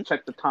do that. They Mm-hmm.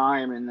 check the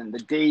time and then the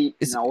date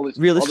and Is all this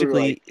other like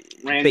realistically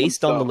random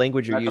based on the stuff.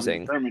 language you're That's how they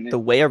using. determine The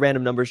it. way a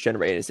random number is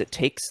generated is it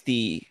takes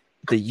the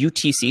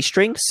UTC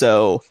string.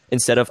 So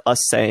instead of us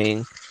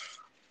saying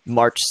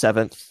March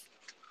 7th,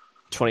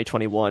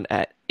 2021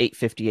 at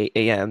 8:58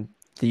 a.m.,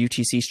 the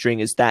UTC string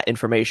is that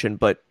information,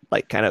 but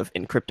like kind of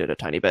encrypted a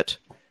tiny bit.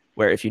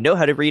 Where if you know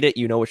how to read it,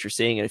 you know what you're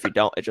seeing, and if you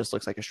don't, it just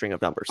looks like a string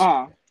of numbers.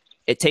 Uh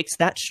It takes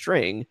that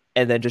string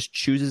and then just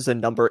chooses a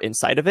number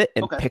inside of it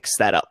and okay. picks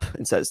that up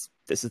and says,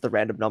 "This is the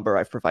random number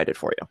I've provided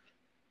for you."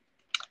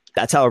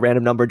 That's how a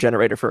random number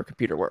generator for a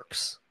computer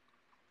works.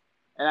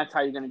 And that's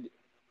how you're gonna do.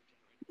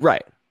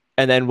 Right.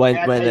 And then when, And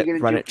that's how when you're it gonna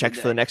run do it it for the checks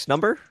for the day. next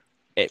number,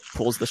 it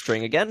pulls the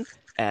string again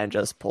and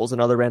just pulls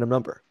another random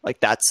number. Like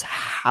that's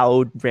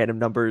how random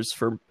numbers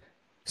for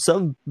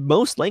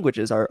most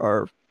languages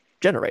are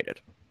generated.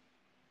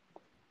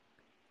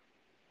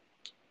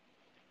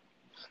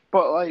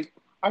 But like,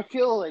 I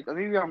feel like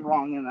maybe I'm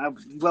wrong, and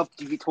I'd love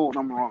to be told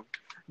I'm wrong.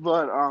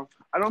 But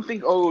I don't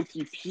think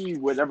OOTP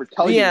would ever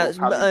tell Yeah, you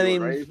how to I do it,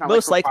 right? mean, It's not like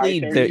most likely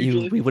proprietary that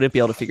usually. we wouldn't be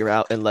able to figure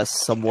out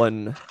unless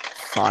someone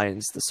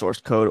finds the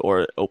source code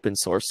or open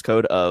source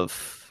code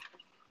of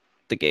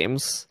the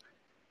games.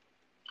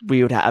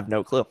 We would have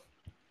no clue.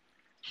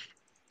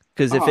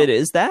 Because Uh if huh. it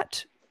is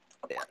that,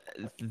 Yeah.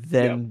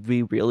 then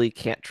we really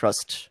can't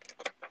trust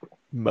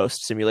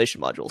most simulation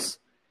modules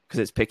because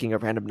it's picking a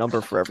random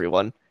number for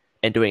everyone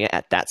and doing it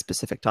at that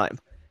specific time.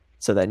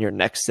 So then your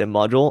next sim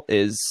module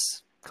is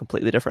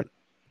completely different.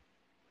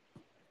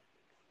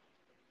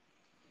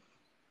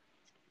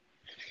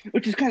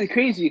 Which is kind of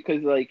crazy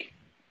because like,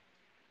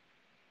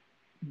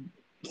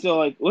 so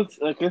like let's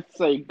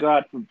say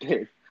God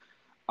forbid,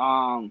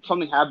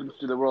 something happens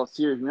to the World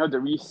Series, we have to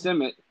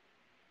resim it.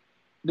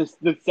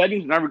 The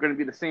settings are never going to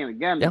be the same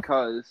again Yeah.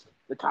 because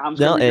the time's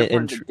going No, to be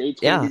different, the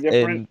date's going to yeah, be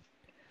different. and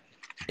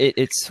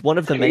it's one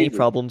of the many Crazy.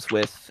 problems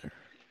with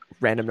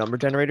random number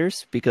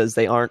generators because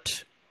they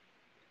aren't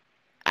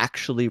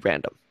actually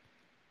random.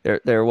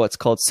 They're what's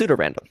called pseudo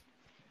random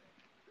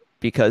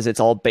because it's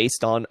all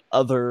based on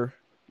other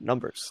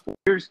numbers.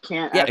 Computers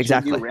can't Yeah, actually do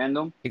exactly.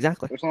 random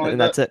Exactly. or something like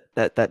And that.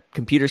 that's it. That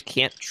computers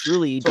can't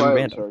truly So do I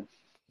always random. heard.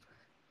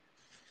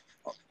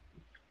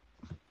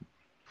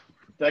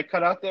 Did I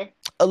cut out there?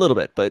 A little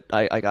bit, but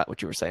I got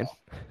what you were saying.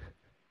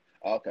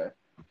 Okay.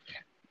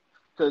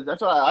 Because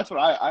that's what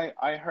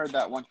I heard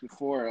that once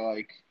before.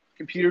 Like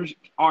computers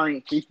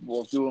aren't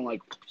capable of doing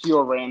like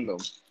pure random.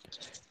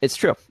 It's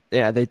true.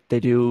 Yeah, they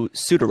do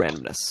pseudo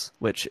randomness,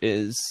 which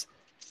is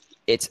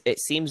it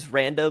seems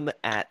random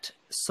at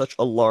such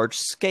a large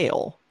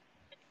scale,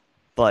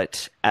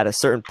 but at a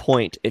certain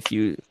point, if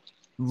you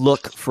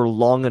look for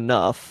long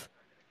enough,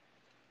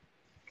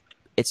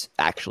 it's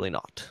actually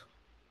not.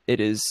 It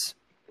is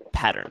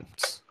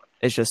patterns.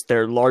 It's just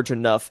they're large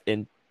enough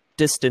in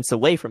distance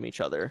away from each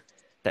other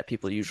that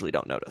people usually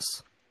don't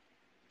notice.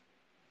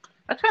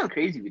 That's kind of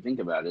crazy if you think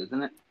about it,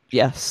 isn't it?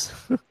 Yes.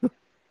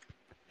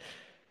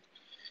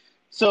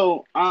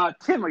 So,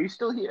 Tim, are you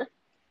still here?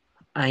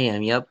 I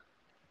am, yep.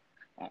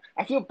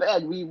 I feel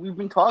bad. We've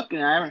been talking.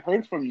 And I haven't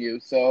heard from you.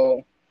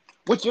 So,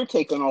 what's your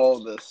take on all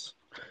of this?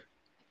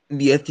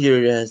 The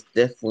theory has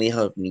definitely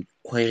helped me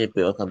quite a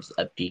bit when it comes to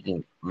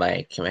updating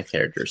my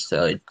character,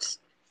 so it's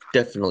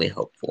definitely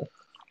helpful.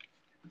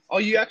 Oh,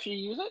 you actually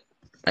use it?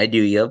 I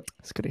do, yep.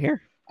 That's good to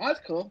hear. Oh, that's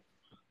cool.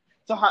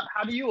 So,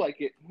 how do you like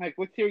it? Like,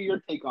 what's your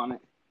take on it?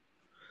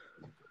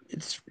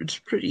 It's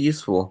pretty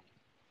useful.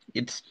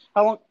 It's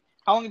How long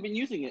have you been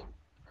using it?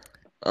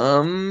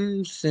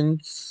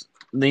 since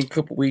the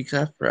couple weeks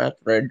after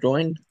I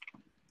joined.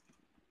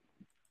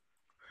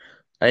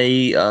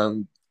 I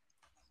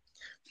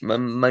my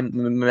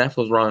math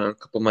was wrong on a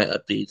couple of my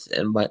updates,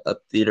 and my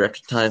updater at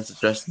the time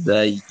suggested that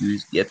I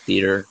use the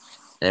updater,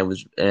 and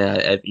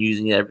I've been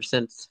using it ever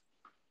since.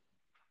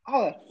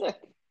 Oh, that's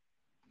sick.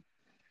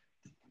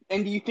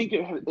 And do you think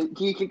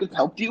it's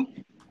helped you?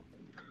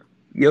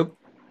 Yep.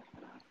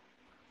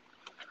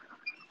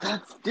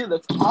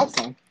 That's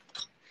awesome.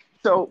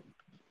 So,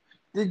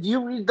 did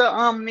you read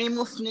the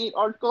Nameless Nate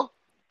article?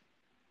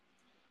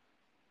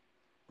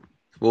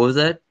 What was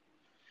that?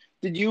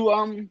 Did you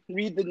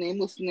read the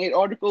Nameless Nate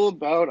article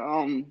about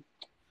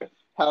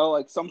how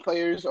like some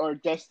players are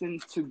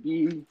destined to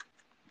be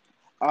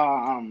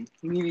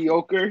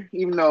mediocre,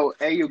 even though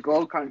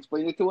AuGold kind of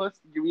explained it to us?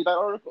 Did you read that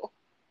article?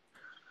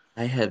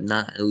 I have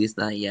not, at least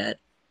not yet.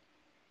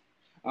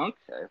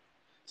 Okay.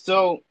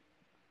 So,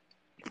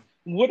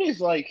 what is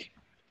like?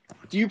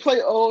 Do you play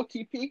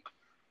OOTP?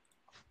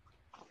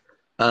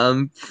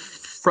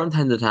 From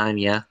time to time,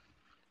 yeah.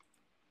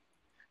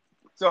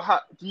 So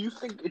how do you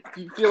think?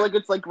 Do you feel like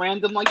it's like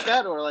random like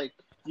that, or like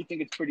do you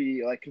think it's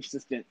pretty like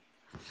consistent?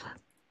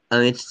 I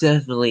mean, it's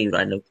definitely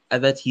random.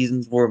 I've had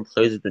seasons where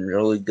players have been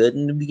really good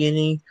in the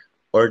beginning,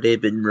 or they've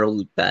been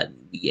really bad in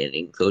the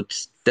beginning. So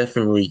it's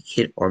definitely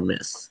hit or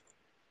miss.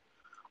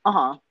 Uh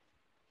huh.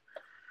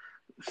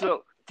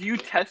 So do you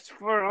test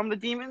for the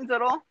demons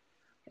at all?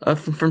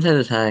 From time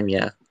to time,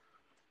 yeah.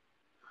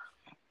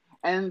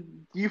 And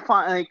do you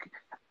find like,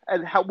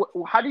 and how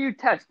do you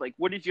test? Like,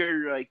 what is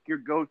your your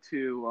go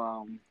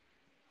to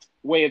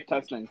way of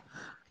testing?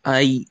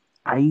 I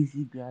I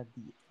usually grab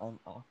the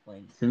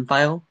offline sim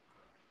file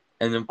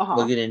and then Uh huh.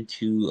 plug it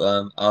into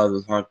out of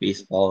the Hard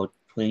Baseball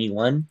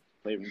 21,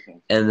 Flavoring test.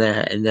 and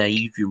then I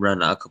usually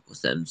run a couple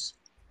sims.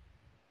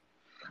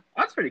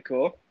 That's pretty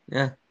cool.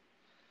 Yeah.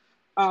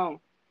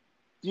 Um,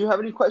 do you have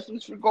any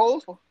questions for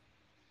goals?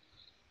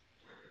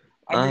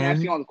 I've been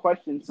asking Um. all the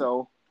questions,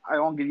 so I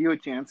won't give you a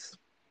chance.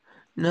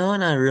 No,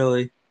 not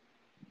really.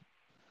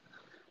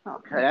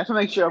 Okay, I have to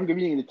make sure I'm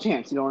giving you the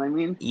chance. You know what I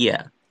mean?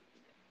 Yeah.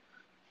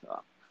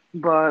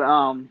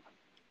 But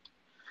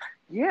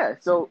yeah.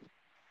 So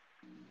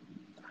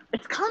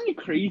it's kind of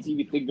crazy if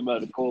you think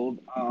about it, Cold.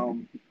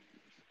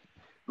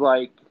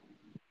 Like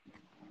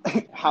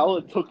how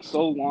it took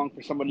so long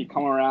for somebody to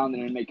come around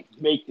and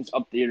make this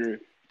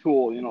updater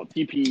tool. You know,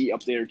 TPE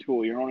Updater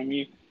tool. You know what I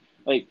mean?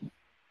 Like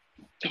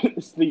the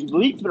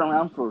league's been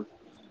around for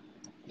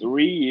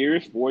 3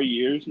 years, 4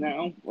 years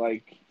now.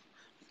 Like,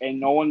 and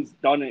no one's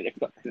done it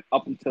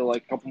up until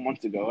like a couple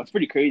months ago. That's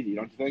pretty crazy,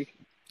 don't you think?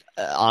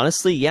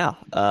 Honestly, yeah.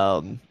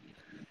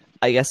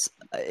 I guess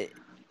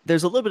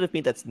there's a little bit of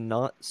me that's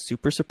not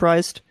super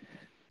surprised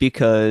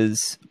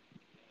because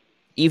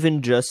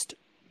even just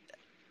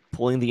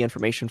pulling the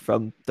information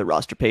from the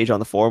roster page on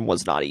the forum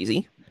was not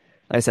easy.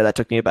 Like I said, that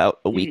took me about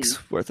a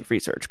week's worth of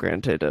research.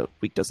 Granted, a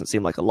week doesn't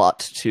seem like a lot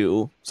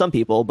to some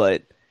people,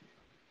 but in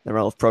the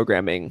realm of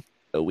programming,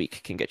 a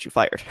week can get you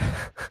fired.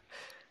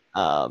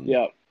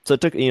 Yeah. So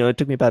it took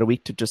me about a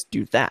week to just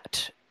do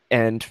that.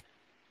 And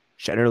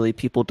generally,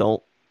 people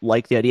don't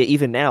like the idea.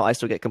 Even now, I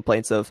still get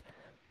complaints of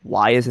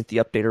why isn't the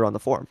updater on the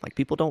forum? Like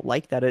people don't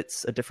like that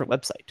it's a different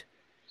website.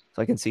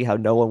 So I can see how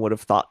no one would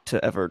have thought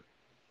to ever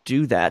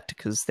do that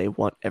because they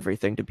want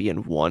everything to be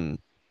in one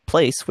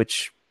place,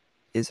 which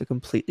is a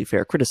completely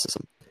fair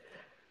criticism.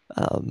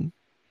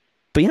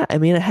 But yeah, I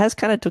mean, it has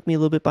kind of took me a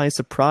little bit by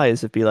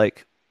surprise to be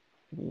like,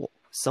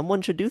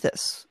 someone should do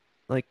this.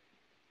 Like,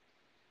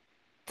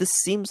 this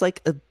seems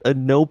like a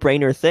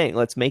no-brainer thing.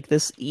 Let's make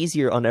this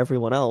easier on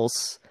everyone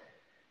else.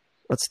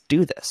 Let's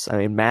do this. I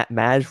mean,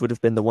 Maj would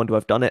have been the one to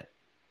have done it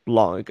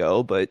long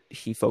ago, but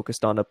he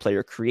focused on a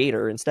player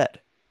creator instead,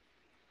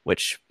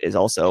 which is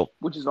also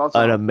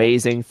an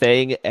amazing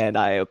thing, and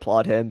I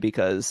applaud him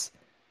because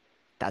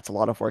that's a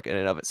lot of work in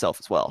and of itself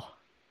as well.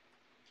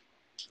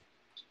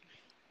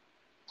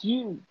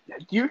 Do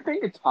you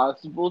think it's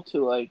possible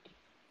to like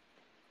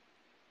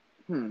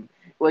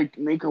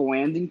make a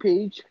landing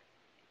page?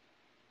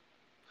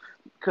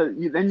 Because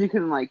then you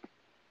can you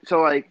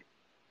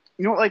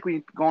know, like when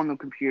you go on the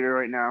computer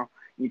right now,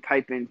 you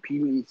type in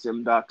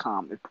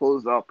pbsim.com, it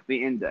pulls up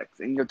the index,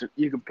 and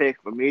you can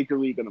pick the major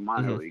league and the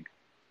minor league.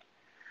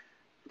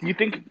 Do you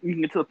think you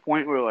can get to the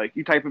point where like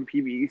you type in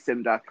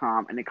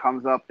pbsim.com and it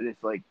comes up and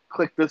it's like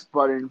click this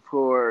button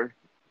for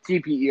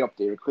TPE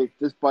Updater, click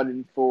this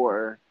button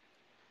for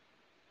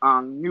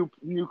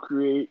new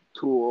create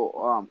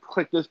tool,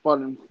 click this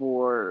button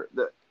for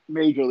the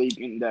major league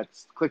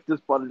index, click this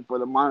button for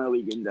the minor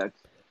league index?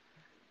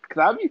 Because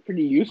that'd be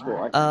pretty useful.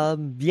 I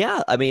think.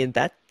 Yeah, I mean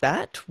that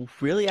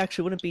really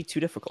actually wouldn't be too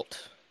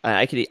difficult.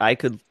 I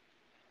could.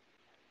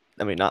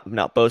 I mean,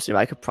 not boasting,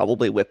 I could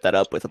probably whip that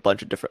up with a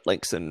bunch of different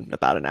links in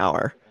about an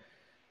hour.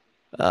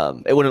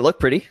 It wouldn't look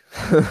pretty.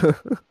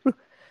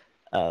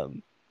 But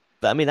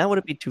I mean, that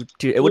wouldn't be too.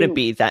 It wouldn't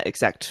be that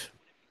exact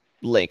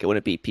link. It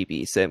wouldn't be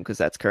PPE Sim because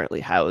that's currently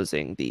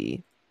housing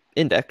the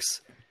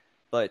index.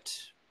 But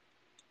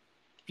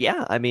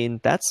yeah, I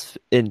mean, that's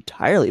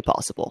entirely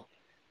possible.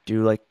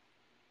 Do like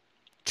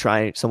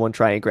someone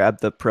try and grab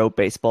the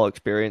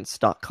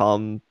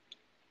probaseballexperience.com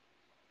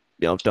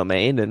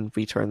domain and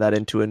we turn that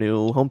into a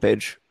new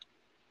homepage.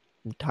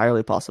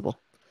 Entirely possible.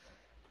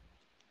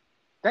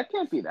 That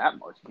can't be that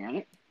much, can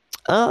it?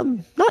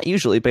 Not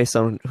usually based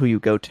on who you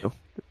go to.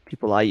 The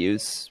people I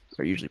use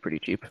are usually pretty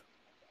cheap.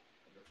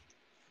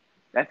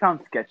 That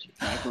sounds sketchy.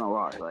 I'm not gonna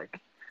lie. Like,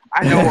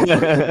 I know a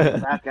person in the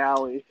back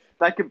alley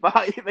that can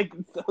they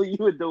can sell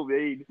you a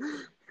domain.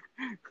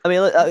 I mean,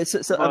 I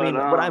mean,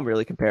 what I'm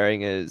really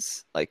comparing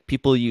is like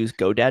people use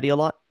GoDaddy a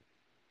lot,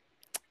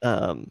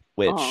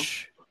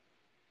 which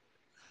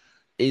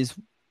is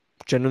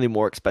generally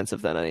more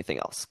expensive than anything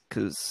else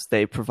because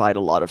they provide a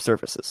lot of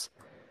services.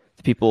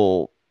 The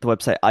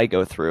website I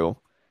go through,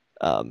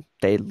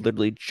 they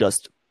literally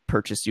just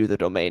purchase you the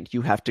domain.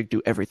 You have to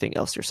do everything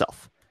else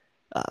yourself.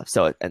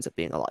 So it ends up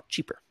being a lot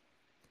cheaper.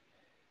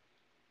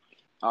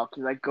 Oh,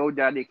 because like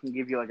GoDaddy can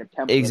give you like a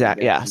template.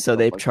 Exactly. Yeah. So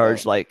they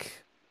charge like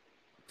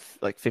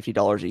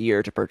 $50 a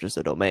year to purchase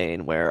a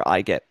domain, where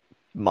I get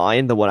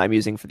mine, the one I'm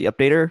using for the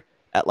updater,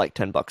 at like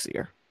 $10 a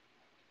year.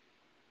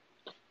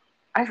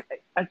 I,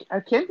 I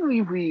can't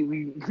believe we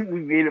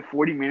made it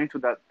 40 minutes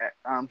without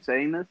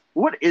saying this.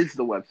 What is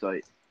the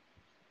website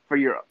for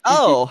your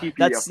Oh, TPE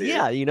that's updater?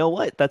 yeah. You know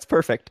what? That's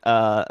perfect.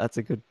 That's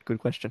a good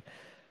question.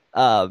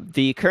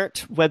 The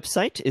current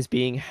website is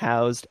being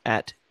housed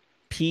at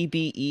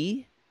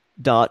pbe.rejj.net.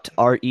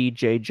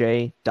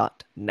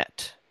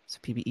 So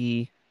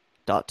pbe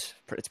dot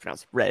it's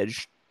pronounced reg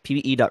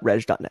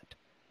pbe.reg.net.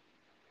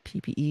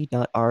 Perfect.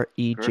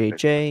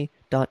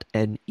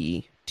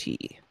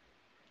 pbe.rejj.net.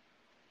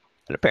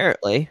 And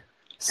apparently, And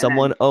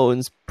someone then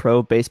owns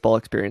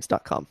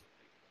probaseballexperience.com.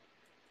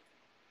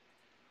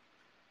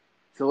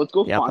 so let's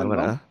go Yep, find them.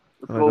 Let's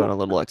I'm gonna go on go. a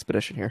little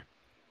expedition here.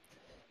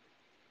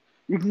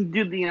 You can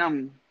do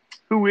the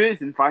who is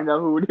and find out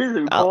who it is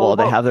and call Well,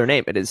 them they up. have their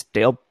name. It is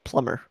Dale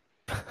Plummer.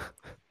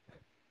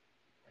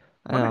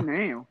 What a Uh,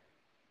 name!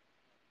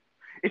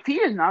 If he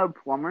is not a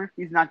plumber,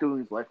 he's not doing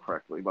his life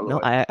correctly. By the no,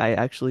 way, I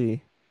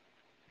actually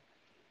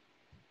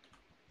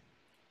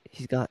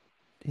he's got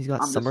I'm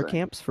just summer saying.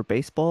 camps for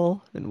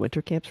baseball and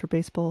winter camps for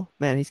baseball.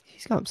 Man, he's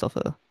got himself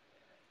a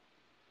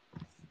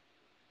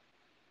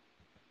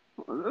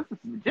This is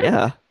legit.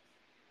 yeah.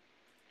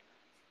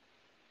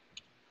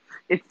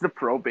 It's the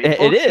pro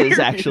baseball It is experience,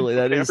 actually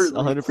that is apparently.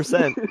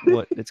 100%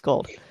 what it's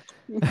called.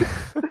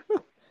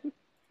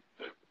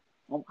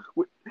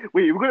 Wait,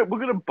 we're gonna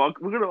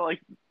we're gonna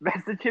like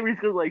message him. He's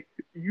gonna like,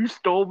 you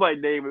stole my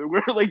name, and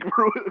we're like,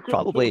 we're gonna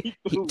Probably delete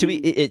the to be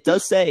league. it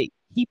does say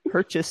he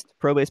purchased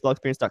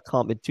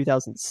probaseballexperience.com in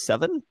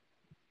 2007.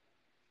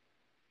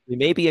 We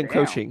may be Damn.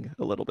 encroaching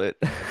a little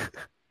bit.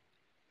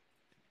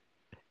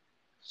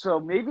 So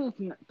maybe it's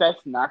best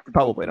not to poke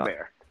Probably the not.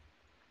 bear.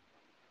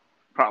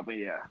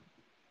 Probably yeah.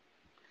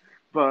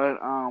 But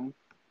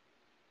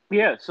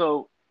yeah.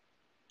 So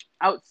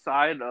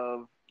outside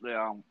of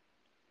the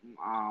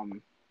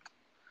um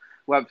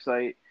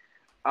website,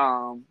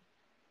 um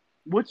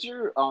what's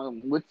your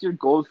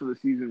goals for the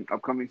season,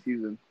 upcoming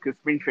season? Because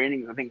spring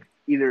training, I think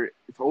either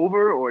it's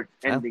over or it's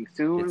Yeah, ending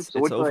soon. So it's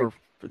what's like? over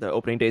for the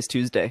opening day's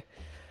Tuesday.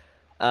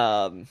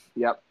 Um,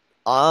 Yep.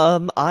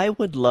 I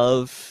would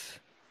love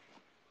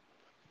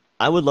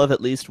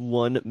at least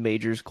one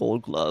Majors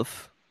Gold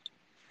Glove.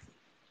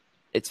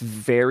 It's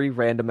very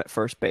random at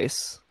first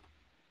base,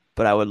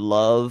 but I would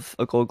love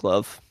a Gold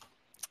Glove,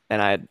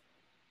 and I'd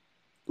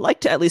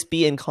like to at least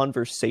be in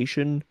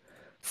conversation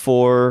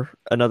for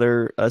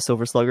another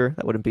Silver Slugger.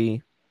 That would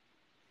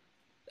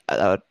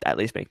at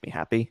least make me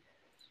happy.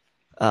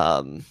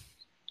 Um,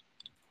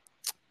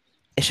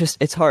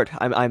 it's hard.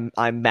 I'm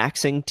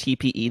maxing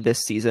TPE this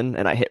season,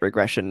 and I hit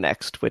regression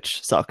next,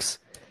 which sucks.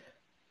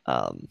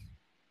 Um,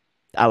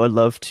 I would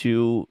love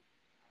to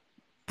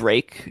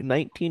break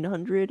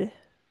 1900.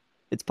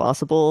 It's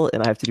possible,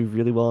 and I have to do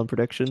really well in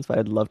predictions, but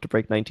I'd love to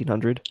break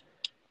 1900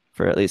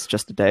 for at least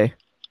just a day.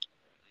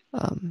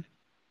 Um,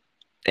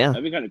 yeah,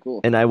 That'd be kind of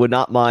cool. and I would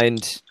not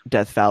mind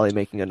Death Valley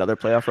making another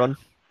playoff run.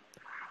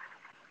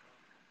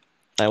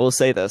 I will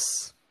say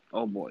this,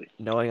 Oh boy.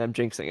 knowing I'm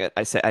jinxing it.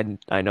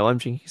 I know I'm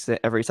jinxing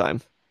it every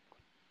time.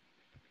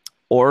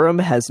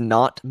 Orem has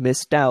not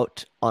missed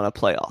out on a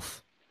playoff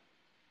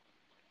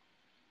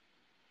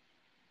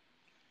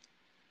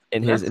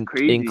in his That's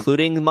crazy.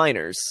 including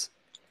minors.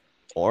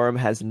 Orem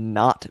has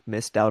not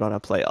missed out on a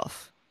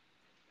playoff.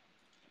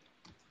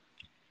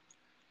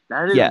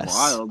 That is Yes,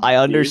 wild, I dude.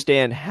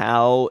 understand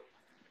how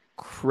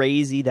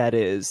crazy that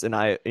is, and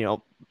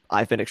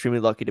I've been extremely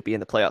lucky to be in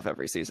the playoff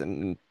every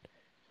season. And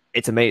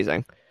it's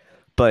amazing,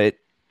 but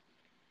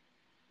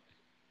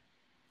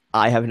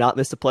I have not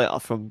missed a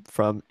playoff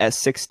from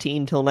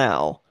S16 till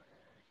now.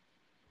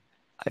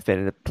 I've been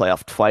in a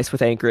playoff twice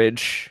with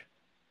Anchorage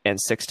and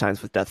 6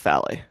 times with Death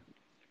Valley.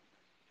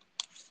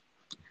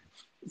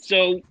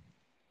 So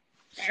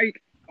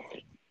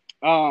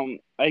I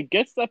I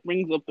guess that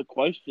brings up the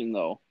question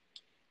though.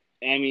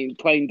 I mean,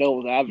 playing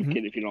devil's Mm-hmm.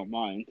 advocate, if you don't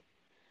mind.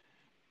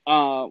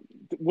 Uh,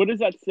 what does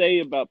that say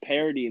about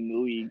parity in the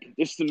league?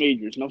 This is the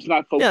majors. No, it's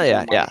not Yeah, focusing yeah,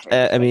 on yeah. minors right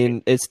for a I second.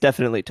 mean, it's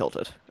definitely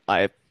tilted.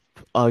 I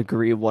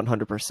agree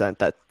 100%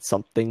 that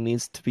something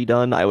needs to be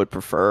done. I would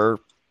prefer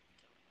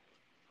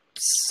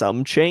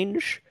some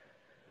change.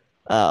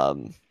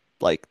 Um,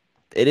 like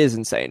it is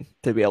insane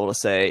to be able to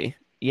say,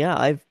 yeah,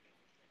 I've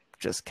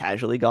just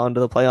casually gone to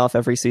the playoff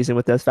every season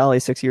with Death Valley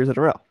 6 years in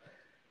a row.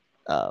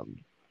 Um,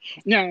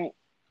 Now,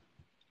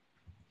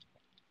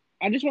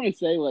 I just want to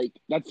say, like,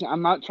 that's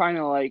I'm not trying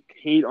to like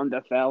hate on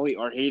Death Valley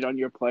or hate on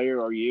your player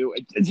or you.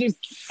 It's just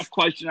a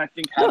question I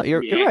think no, has to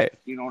be you're asked. right,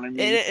 You know what I and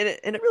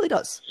mean? it really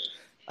does.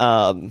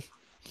 Um,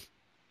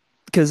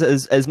 because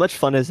as much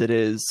fun as it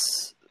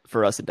is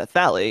for us in Death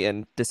Valley,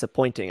 and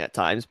disappointing at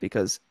times,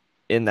 because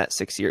in that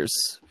 6 years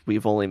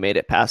we've only made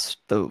it past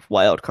the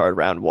wild card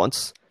round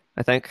once,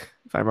 I think,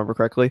 if I remember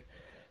correctly.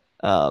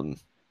 And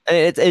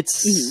Mm-hmm.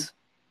 it's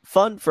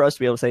fun for us to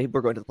be able to say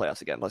we're going to the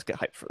playoffs again. Let's get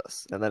hyped for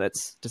this, and then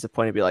it's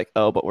disappointing to be like,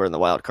 oh, but we're in the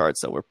wild card,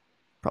 so we're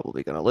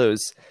probably going to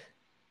lose,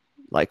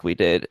 like we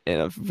did in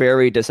a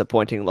very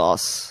disappointing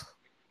loss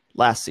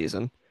last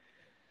season,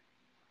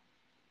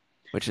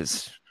 which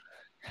is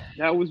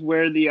That was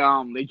where they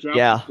dropped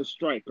Yeah, the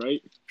strike,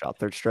 right? drop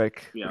third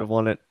strike would Yeah. have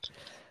won it.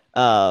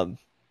 Um,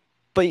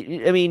 but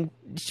I mean,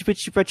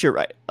 but you're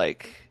right.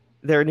 Like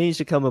there needs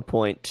to come a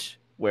point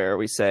where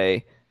we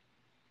say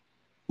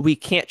we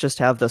can't just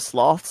have the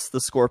sloths, the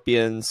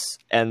scorpions,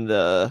 and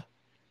the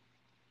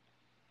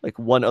like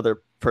one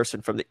other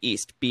person from the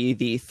East be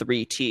the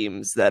three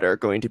teams that are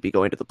going to be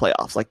going to the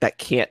playoffs. Like that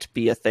can't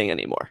be a thing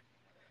anymore.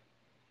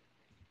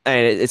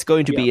 And it's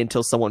going to Yeah. be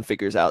until someone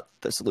figures out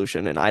the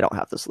solution, and I don't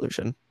have the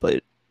solution.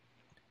 But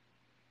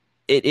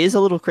it is a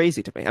little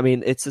crazy to me. I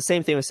mean, it's the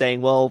same thing with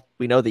saying, well,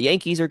 we know the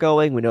Yankees are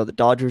going, we know the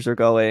Dodgers are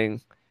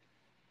going.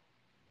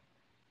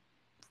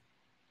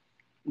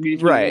 We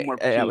just need one Right. more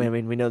I team.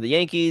 mean, we know the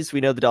Yankees,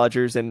 we know the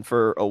Dodgers, and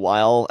for a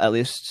while, at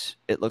least,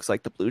 it looks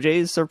like the Blue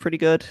Jays are pretty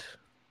good.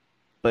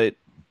 But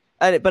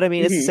I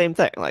mean, it's the same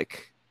thing.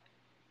 Like,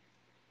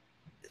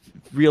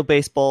 real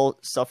baseball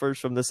suffers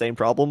from the same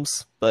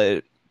problems,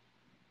 but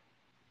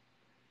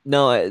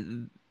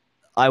no,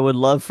 I would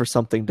love for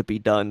something to be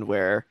done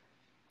where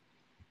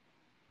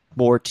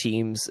more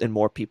teams and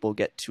more people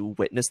get to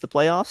witness the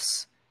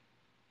playoffs.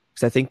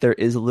 Because I think there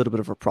is a little bit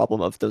of a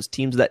problem of those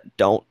teams that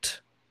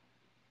don't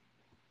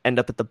end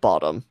up at the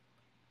bottom,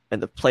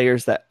 and the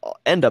players that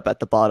end up at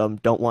the bottom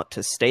don't want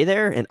to stay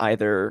there and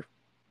either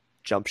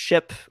jump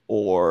ship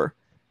or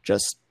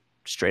just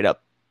straight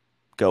up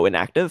go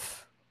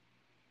inactive.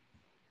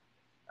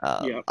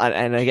 Yeah.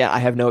 And again, I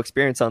have no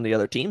experience on the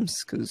other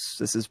teams because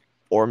this is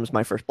Orm's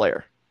my first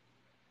player.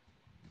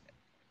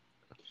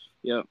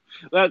 Yeah.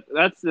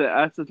 That's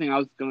the thing I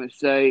was gonna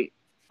say.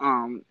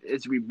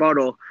 Is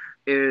rebuttal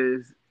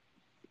is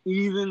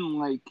even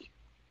like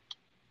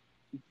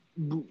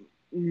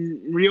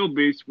real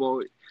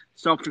baseball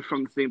suffers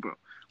from the same problem.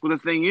 Well,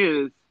 the thing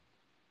is,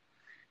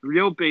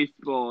 real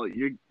baseball,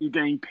 you're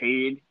getting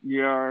paid.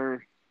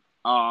 You're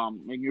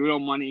making real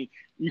money.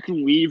 You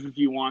can leave if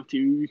you want to.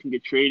 You can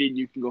get traded.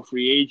 You can go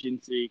free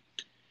agency.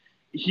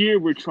 Here,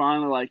 we're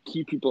trying to like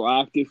keep people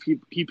active,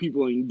 keep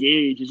people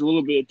engaged. There's a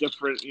little bit of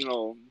different,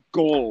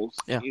 goals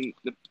Yeah. in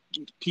the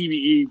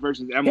TPE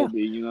versus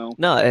MLB.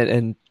 No,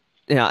 and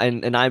yeah,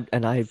 and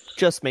I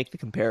just make the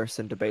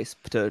comparison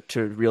to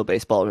to real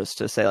baseball just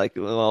to say like,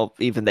 well,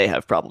 even they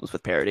have problems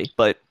with parity.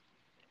 But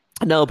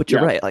no, but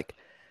you're Yeah. right. Like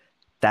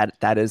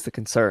that is the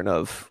concern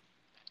of,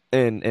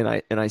 and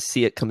I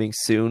see it coming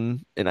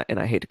soon. And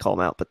I hate to call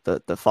them out,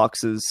 but the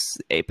Foxes,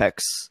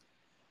 Apex,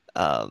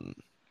 the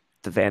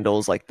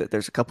Vandals, like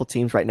there's a couple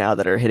teams right now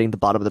that are hitting the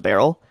bottom of the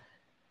barrel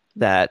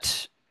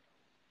that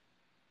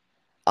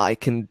I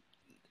can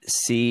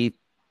see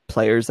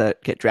players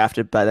that get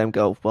drafted by them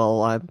go,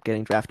 well, I'm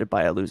getting drafted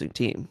by a losing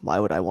team. Why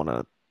would I want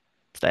to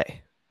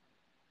stay?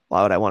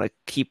 Why would I want to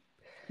keep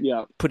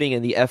Yeah. putting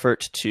in the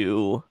effort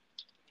to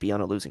be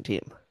on a losing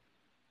team?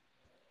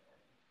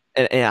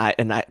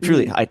 And I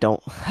truly I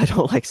don't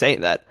like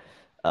saying that,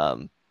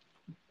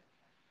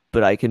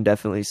 but I can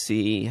definitely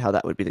see how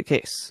that would be the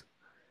case.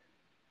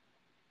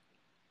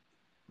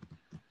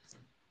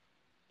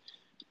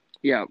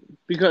 Yeah,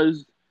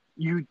 because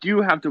you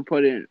do have to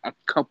put in a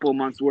couple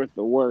months worth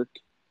of work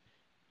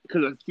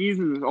because a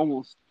season is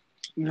almost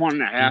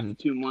 1.5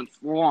 to 2 months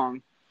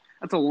long.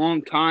 That's a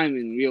long time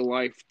in real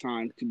life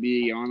time to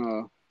be on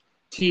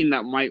a team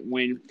that might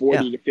win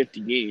 40 to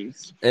 50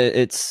 games.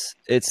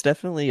 It's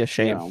definitely a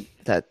shame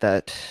Yeah.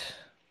 that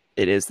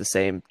it is the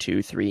same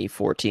 2, 3,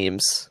 4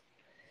 teams.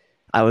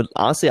 I would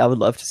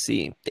love to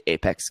see the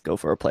Apex go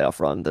for a playoff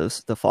run.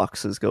 The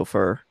Foxes go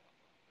for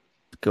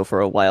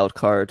a wild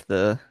card.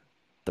 The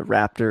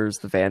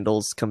Raptors, the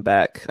Vandals come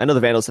back. I know the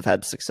Vandals have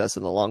had success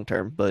in the long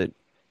term, but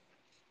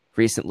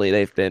recently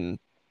they've been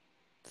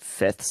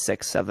 5th,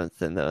 6th, 7th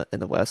in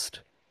the West.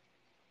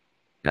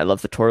 I'd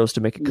love the Toros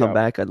to make a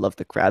comeback. I'd love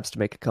the Crabs to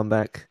make a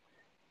comeback.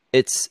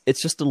 It's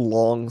just a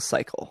long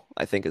cycle,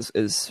 I think,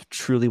 is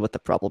truly what the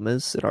problem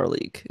is in our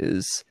league,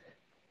 is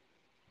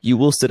you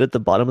will sit at the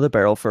bottom of the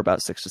barrel for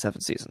about 6 to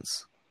 7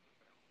 seasons.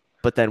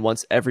 But then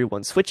once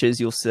everyone switches,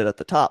 you'll sit at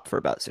the top for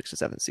about 6 to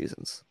 7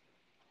 seasons.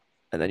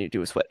 And then you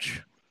do a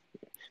switch.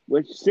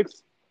 Which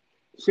 6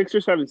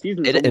 or 7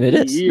 seasons and it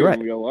is. You're right.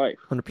 In real life.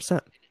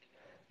 100%.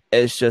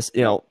 It's just,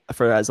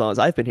 for as long as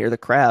I've been here, the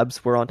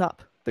Crabs were on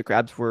top. The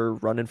Crabs were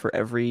running for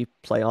every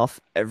playoff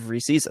every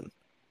season.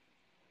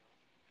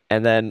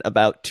 And then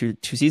about two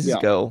seasons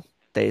ago,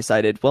 they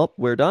decided, well,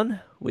 we're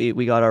done. We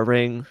got our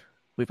ring.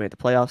 We've made the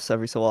playoffs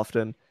every so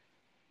often.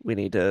 We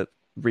need to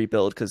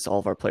rebuild because all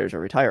of our players are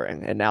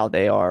retiring. And now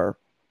they are,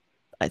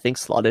 I think,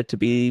 slotted to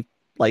be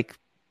like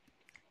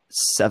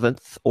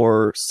 7th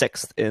or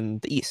 6th in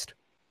the East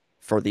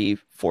for the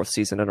 4th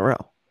season in a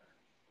row.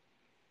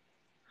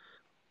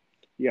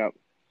 Yeah.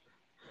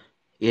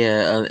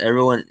 Yeah,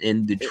 everyone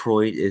in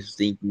Detroit is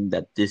thinking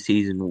that this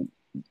season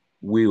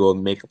we will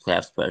make a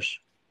playoff push.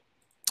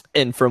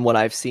 And from what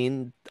I've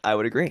seen, I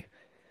would agree,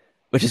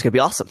 which is going to be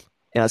awesome.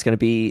 And it's going to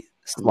be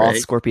Sloth,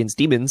 Scorpions,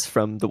 Demons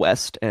from the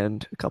West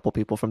and a couple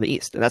people from the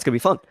East. And that's going to be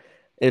fun.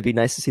 It'd be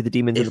nice to see the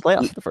Demons in the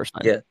playoffs for the first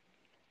time. Yeah.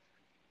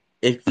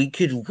 If we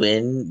could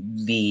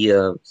win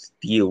the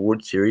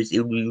World Series,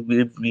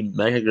 we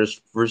might have our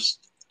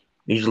first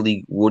Major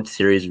League World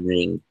Series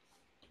ring.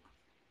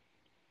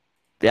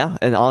 Yeah,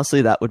 and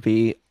honestly, that would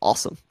be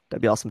awesome.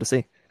 That'd be awesome to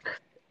see.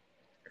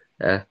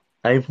 Uh,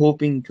 I'm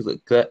hoping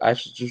because I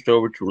switched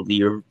over to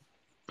reliever.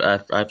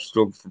 I've switched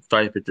over from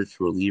starting pitcher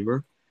to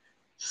reliever.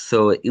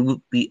 So it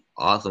would be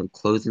awesome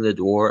closing the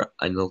door.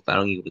 I know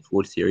battling with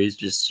World Series,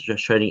 just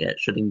shutting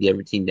the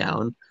other team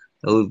down.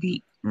 That would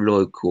be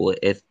really cool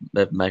if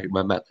my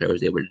Met player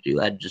was able to do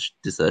that. Just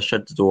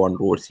shut the door on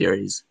the World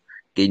Series.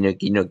 Get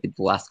the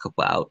last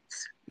couple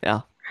outs.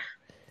 Yeah,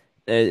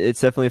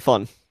 it's definitely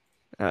fun.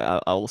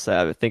 I will say,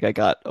 I think I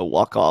got a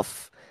walk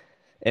off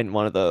in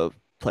one of the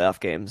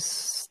playoff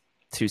games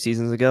 2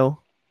 seasons ago,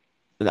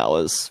 and that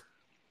was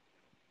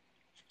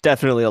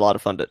definitely a lot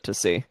of fun to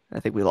see. I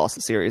think we lost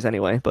the series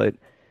anyway, but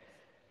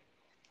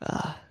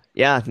uh,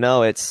 yeah,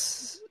 no,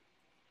 it's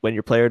when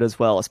your player does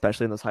well,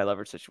 especially in those high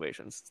leverage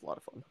situations, it's a lot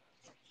of fun.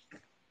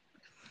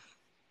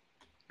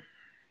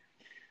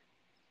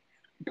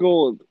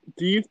 Gold,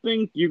 do you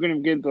think you're going to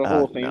get into the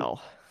Hall of Fame? No.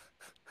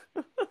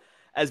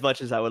 As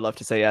much as I would love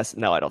to say yes,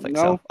 no, I don't think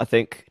so. No? I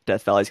think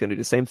Death Valley is going to do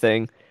the same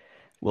thing.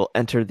 We'll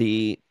enter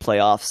the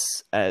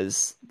playoffs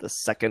as the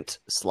second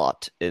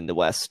slot in the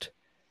West.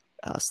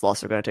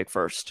 Slots are going to take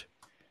first.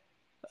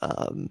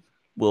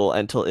 We'll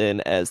enter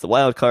in as the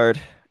wild card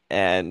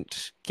and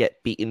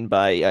get beaten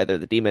by either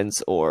the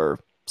Demons or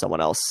someone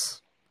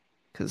else.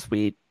 Because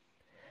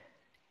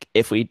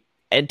if we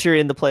enter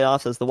in the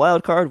playoffs as the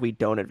wild card, we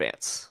don't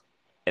advance.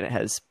 And it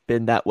has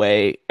been that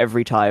way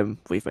every time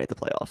we've made the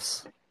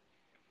playoffs.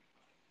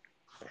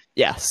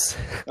 Yes.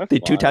 That's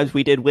The two times wild.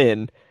 we did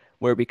win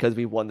were because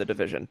we won the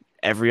division.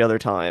 Every other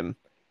time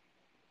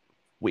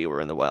we were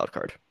in the wild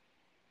card.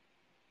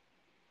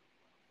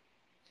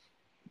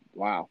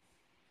 Wow.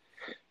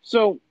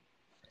 So,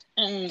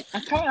 I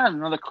kind of have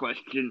another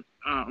question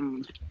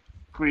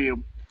for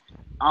you.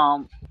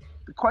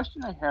 The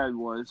question I had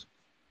was,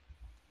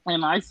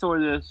 and I saw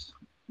this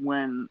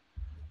when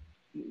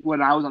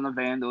I was on the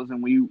Vandals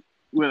and we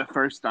were the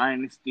first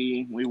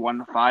dynasty. We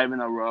won 5 in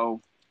a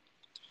row.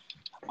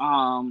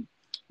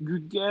 You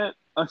get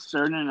a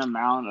certain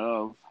amount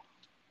of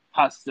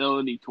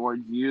hostility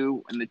towards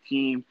you and the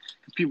team.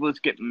 People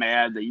just get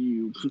mad that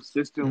you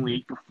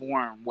consistently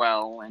perform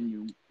well and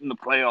you in the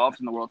playoffs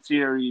and the World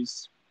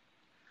Series.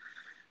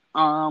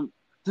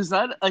 Does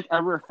that like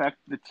ever affect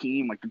the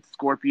team, like the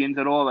Scorpions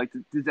at all? Like,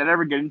 does that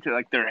ever get into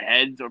like their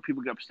heads or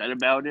people get upset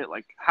about it?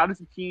 Like, how does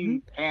the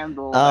team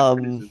handle that Um,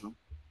 criticism?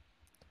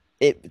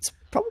 it's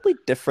probably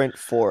different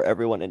for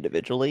everyone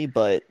individually,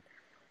 but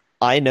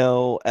I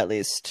know at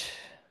least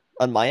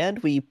on my end,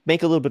 we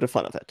make a little bit of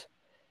fun of it.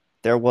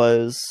 There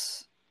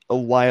was a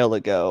while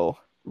ago,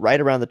 right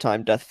around the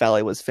time Death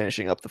Valley was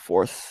finishing up the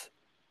fourth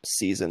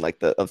season,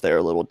 like of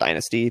their little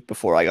dynasty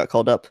before I got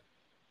called up,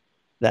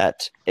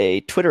 that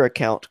a Twitter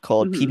account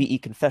called Mm-hmm.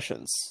 PBE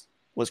Confessions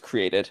was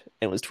created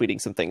and was tweeting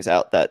some things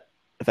out that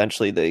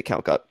eventually the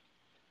account got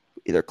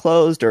either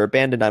closed or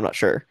abandoned. I'm not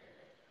sure.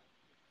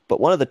 But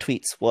one of the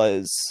tweets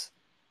was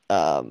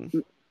um,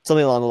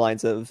 something along the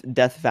lines of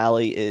Death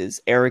Valley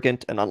is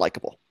arrogant and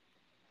unlikable.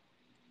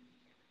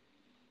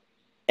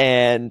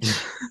 And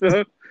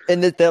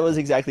that was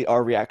exactly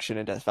our reaction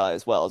in Death Valley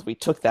as well. As we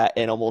took that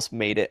and almost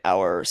made it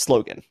our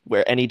slogan,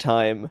 where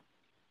anytime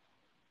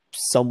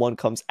someone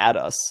comes at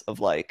us of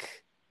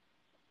like,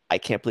 I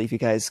can't believe you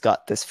guys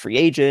got this free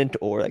agent,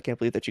 or I can't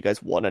believe that you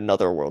guys won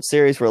another World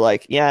Series, we're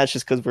like, yeah, it's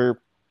just because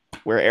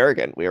we're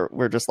arrogant.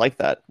 We're just like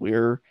that.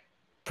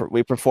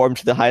 We perform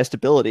to the highest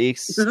ability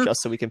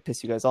just so we can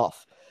piss you guys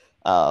off.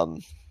 Um,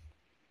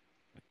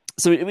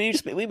 so we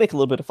make a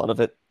little bit of fun of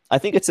it. I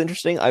think it's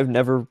interesting. I've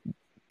never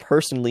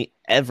personally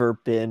ever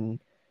been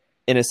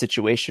in a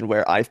situation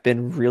where I've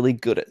been really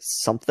good at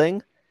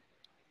something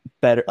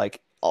better,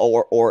 like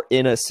or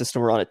in a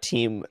system or on a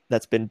team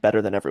that's been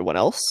better than everyone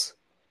else.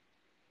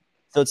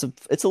 So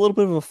it's a little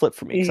bit of a flip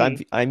for me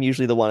because I'm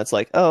usually the one that's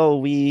like, oh,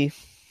 we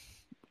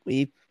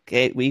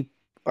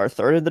are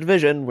third in the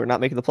division. We're not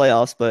making the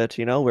playoffs, but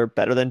we're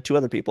better than two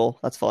other people.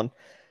 That's fun.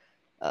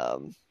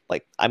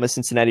 Like I'm a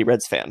Cincinnati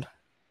Reds fan.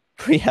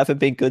 We haven't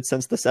been good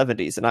since the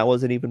 70s, and I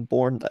wasn't even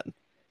born then.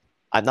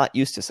 I'm not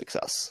used to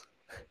success.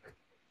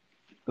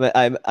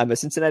 I'm a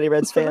Cincinnati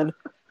Reds fan.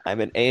 I'm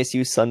an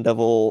ASU Sun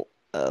Devil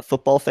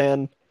football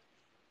fan,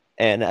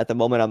 and at the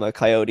moment, I'm a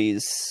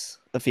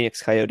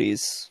Phoenix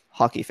Coyotes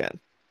hockey fan.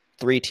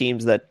 3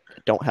 teams that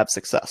don't have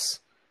success.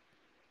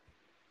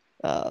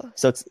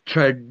 So it's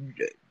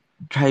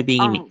try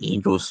being an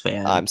Angels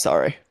fan. I'm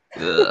sorry.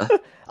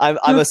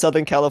 I'm a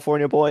Southern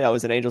California boy. I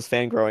was an Angels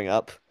fan growing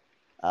up.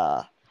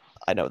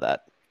 I know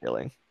that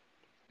feeling.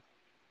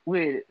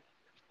 Wait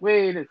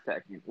a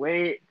second.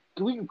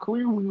 Can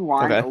we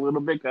rewind a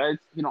little bit, guys?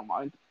 If you don't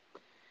mind.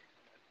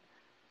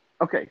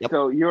 Okay, Yep.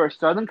 So you're a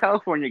Southern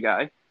California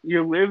guy.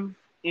 You live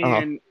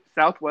in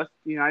Southwest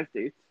United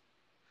States.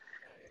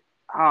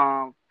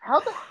 How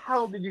the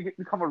hell did you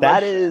become a Reds fan?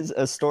 That is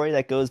a story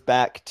that goes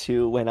back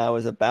to when I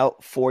was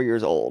about 4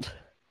 years old,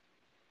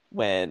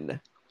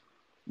 when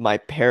my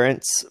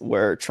parents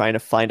were trying to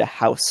find a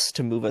house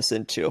to move us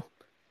into.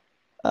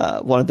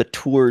 One of the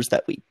tours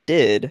that we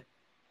did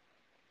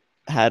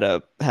had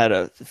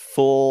a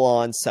full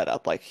on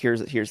setup. Like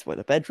here's what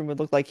the bedroom would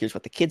look like. Here's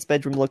what the kids'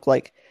 bedroom looked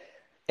like.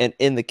 And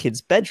in the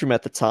kids' bedroom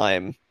at the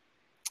time,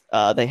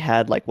 they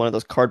had like one of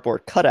those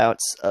cardboard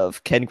cutouts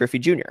of Ken Griffey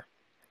Jr.,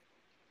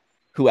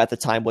 who at the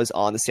time was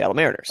on the Seattle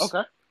Mariners.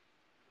 Okay.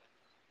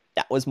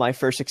 That was my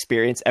first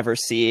experience ever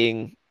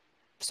seeing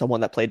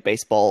someone that played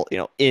baseball,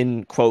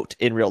 in quote,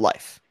 in real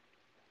life.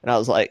 And I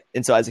was like,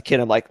 and so as a kid,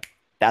 I'm like,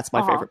 that's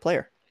my favorite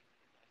player.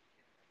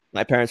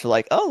 My parents were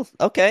like, oh,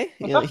 okay.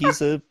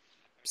 He's a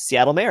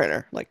Seattle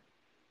Mariner. Like,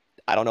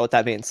 I don't know what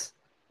that means.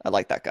 I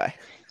like that guy.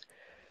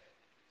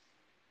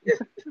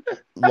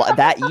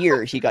 That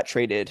year, he got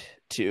traded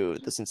to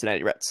the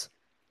Cincinnati Reds.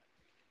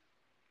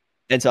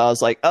 And so I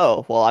was like,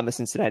 oh, well, I'm a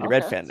Cincinnati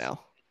Red fan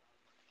now.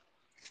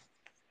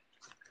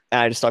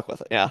 And I just stuck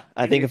with it. Yeah.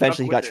 I think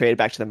eventually he got traded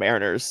back to the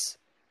Mariners.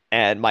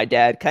 And my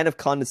dad kind of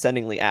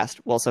condescendingly asked,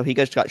 well, so he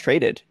just got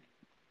traded.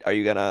 Are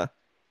you going to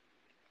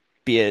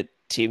be a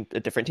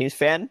different team's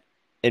fan?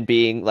 And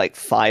being like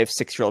 5,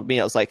 6-year-old me,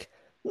 I was like,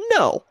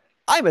 no,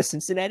 I'm a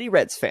Cincinnati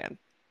Reds fan.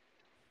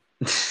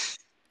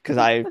 Because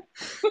I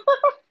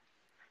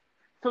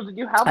So did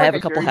you have I like have a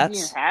couple jersey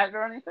hats. and hat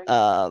or anything?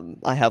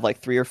 I have like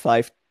 3 or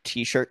 5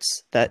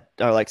 T-shirts that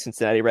are like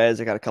Cincinnati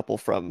Reds. I got a couple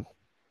from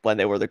when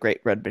they were the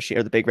Great Red Machine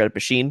or the Big Red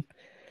Machine.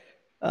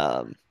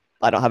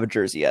 I don't have a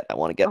jersey yet. I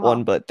want to get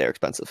one, but they're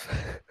expensive.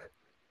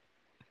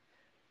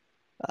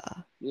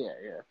 Yeah.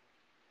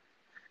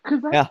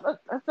 Because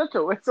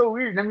that's so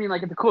weird. I mean,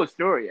 like, it's a cool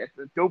story. It's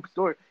a dope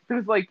story.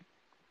 Because, like,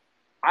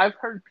 I've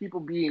heard people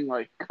being,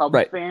 like, Cubs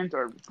fans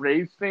or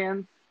Braves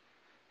fans.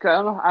 Cause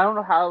I don't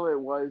know how it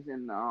was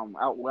in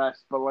out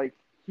west, but, like,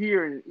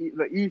 here in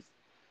the East,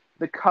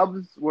 the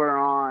Cubs were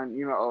on,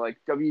 like,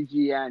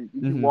 WGN.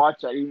 You can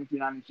watch that even if you're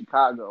not in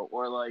Chicago.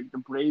 Or, like, the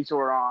Braves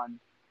were on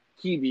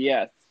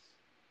TBS.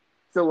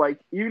 So, like,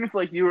 even if,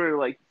 like, you were,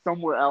 like,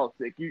 somewhere else,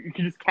 like, you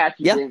could just catch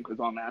the game because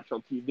it's on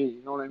national TV.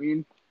 You know what I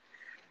mean?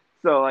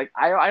 So, like,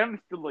 I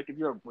understood, like, if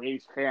you're a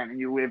Braves fan and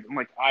you live in,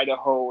 like,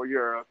 Idaho, or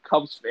you're a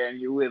Cubs fan and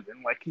you live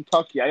in, like,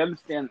 Kentucky, I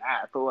understand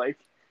that. But, like,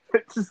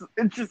 it's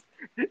just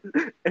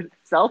a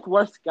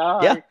Southwest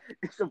guy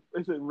is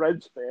a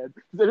Reds fan.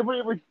 Does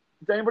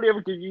anybody ever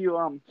give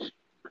you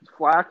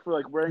flack for,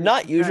 like, wearing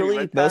Not usually.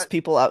 Reds Most hat?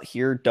 people out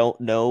here don't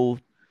know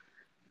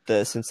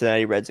the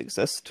Cincinnati Reds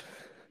exist.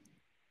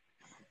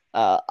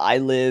 I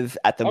live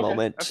at the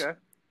moment. Okay.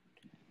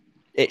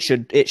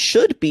 It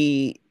should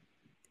be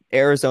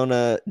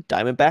Arizona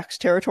Diamondbacks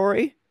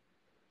territory,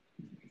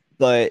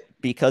 but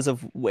because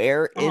of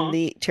where in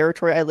the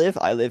territory I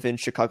live in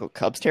Chicago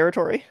Cubs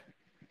territory.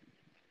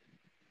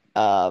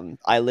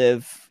 I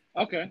live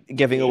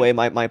giving away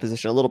my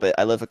position a little bit.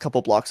 I live a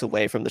couple blocks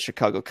away from the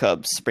Chicago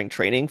Cubs spring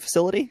training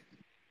facility.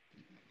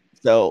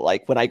 So,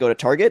 like, when I go to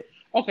Target,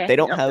 they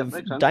don't have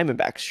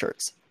Diamondbacks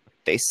shirts.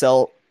 They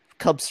sell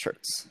Cubs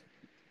shirts.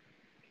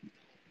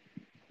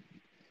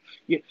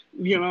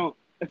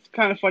 It's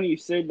kind of funny you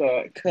say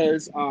that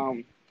because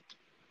I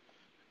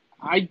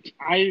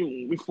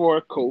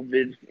before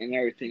COVID and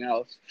everything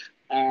else,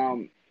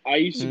 I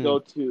used to go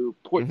to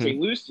Port St.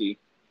 Lucie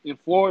in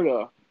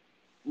Florida,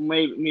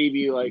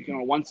 maybe like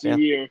once a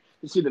year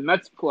to see the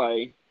Mets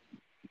play.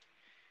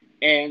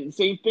 And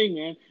same thing,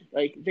 man.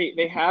 Like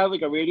they have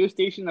like a radio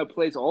station that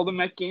plays all the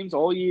Met games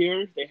all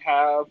year. They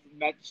have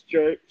Mets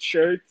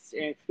shirts,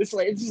 and it's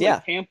like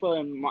Tampa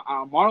and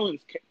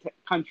Marlins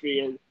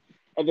country. And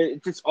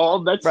it's just all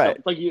that stuff.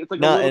 It's like a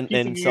little piece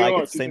of New York. I get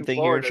the same thing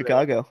here in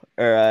Chicago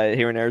or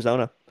here in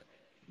Arizona.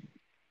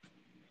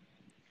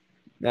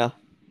 Yeah,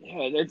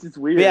 that's just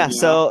weird. Yeah,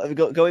 so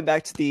going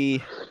back to the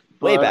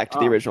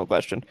original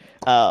question.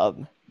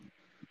 So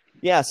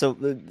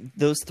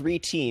those 3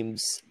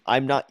 teams,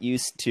 I'm not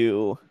used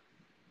to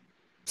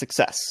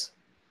success,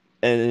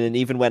 and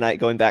even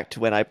going back to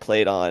when I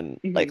played on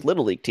like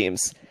little league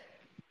teams,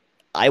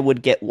 I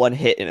would get 1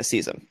 hit in a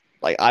season.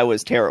 Like, I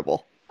was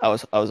terrible. I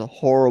was a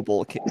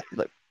horrible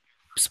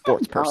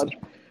sports person.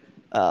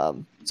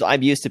 So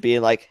I'm used to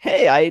being like,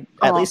 hey, I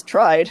at least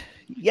tried.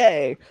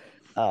 Yay.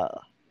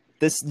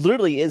 This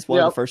literally is one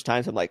of the first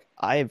times I'm like,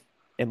 I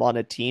am on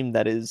a team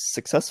that is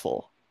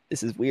successful.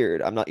 This is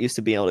weird. I'm not used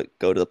to being able to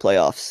go to the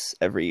playoffs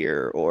every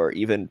year or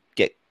even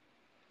get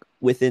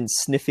within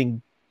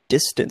sniffing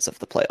distance of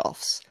the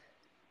playoffs.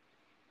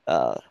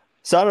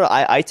 So I don't know.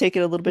 I take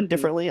it a little bit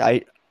differently.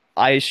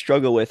 I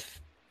struggle with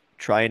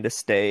trying to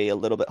stay a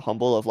little bit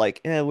humble of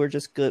like, we're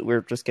just good.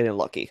 We're just getting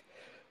lucky.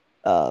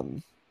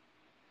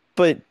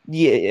 But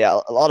yeah,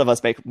 a lot of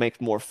us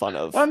make more fun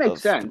of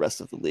the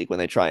rest of the league when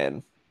they try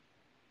and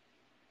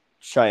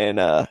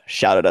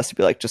shout at us to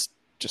be like, just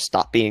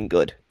stop being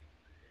good.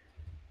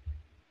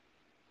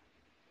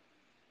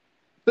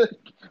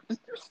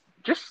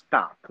 Just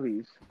stop,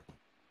 please.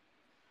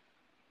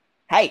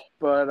 Hey,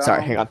 but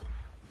sorry, hang on.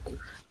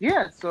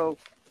 Yeah, so.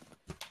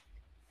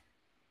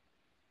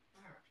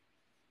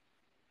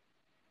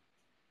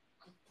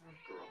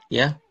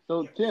 Yeah.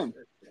 So Tim,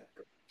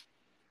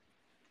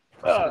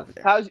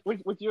 how's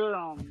with your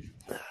All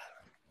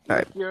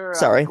right.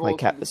 Sorry, my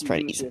cat was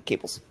trying to eat some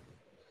cables.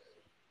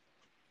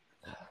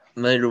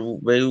 For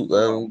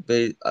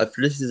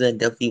this season, I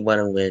definitely want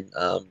to win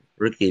not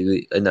rookie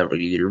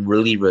leader,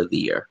 reliever of the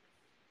year,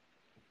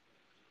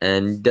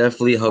 and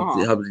definitely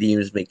Uh-huh. help the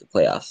teams make the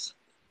playoffs.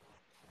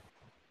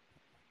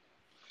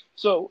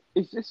 So,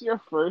 is this your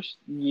first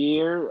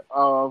year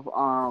of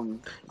full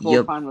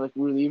Yep, time like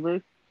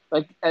reliever,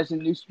 like as a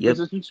new yep.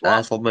 position I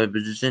swap? swapped my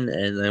position,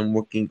 and I'm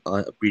working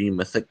on upgrading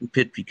my second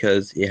pitch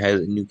because it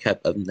has a new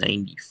cap of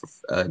 90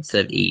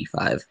 instead of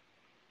 85.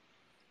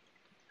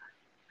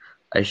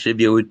 I should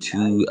be able Nice,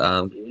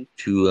 dude.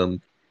 to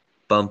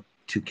bump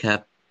to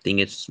cap thing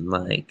it's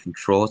my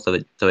control so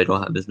I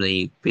don't have as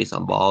many base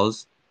on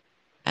balls.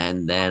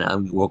 And then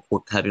I'm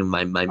having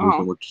my Uh-huh.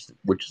 movement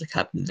which is a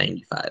cap of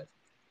 95.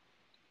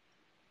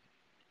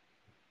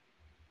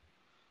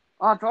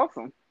 Oh, that's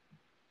awesome.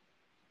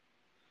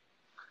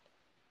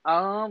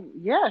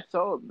 Yeah.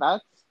 So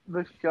that's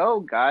the show,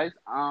 guys.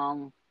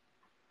 I'm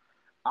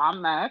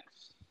Max.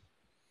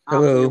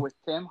 I'm here Hello. with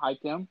Tim. Hi,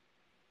 Tim.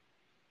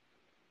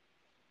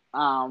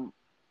 Um,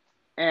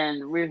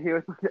 and we're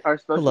here with our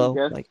special Hello,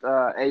 guest, my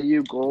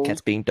AuGold,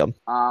 cat's being dumb.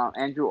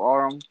 Andrew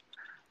Oram,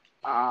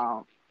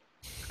 um,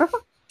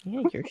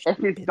 Yeah, you're and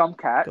his stupid. dumb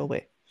cat. Go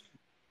away.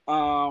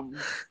 Um,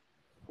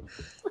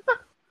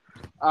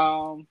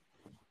 um,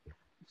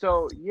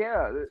 so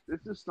yeah,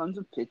 this is tons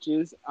of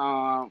pitches.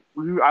 I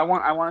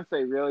want to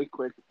say really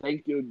quick,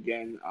 thank you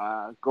again,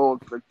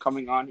 Gold, for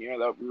coming on here.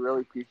 That we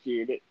really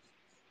appreciate it.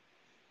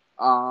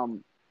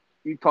 Um,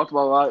 you talked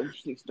about a lot of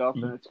interesting stuff,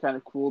 and it's kind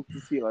of cool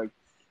to see like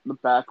the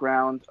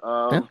background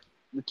Yeah. of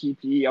the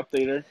TPE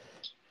Updater.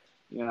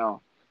 You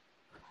know,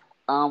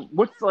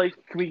 what's like?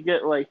 Can we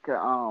get like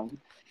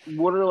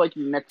what are like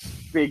the next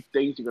big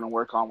things you're gonna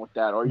work on with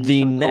that, or are you just The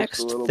gonna coast a next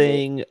little bit?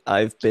 thing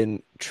I've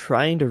been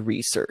trying to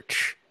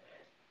research,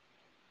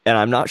 and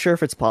I'm not sure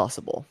if it's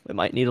possible. It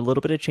might need a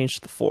little bit of change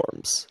to the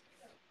forums,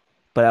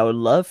 but I would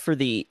love for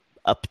the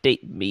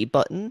update me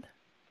button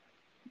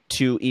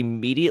to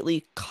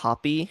immediately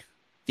copy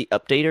the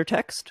updater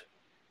text,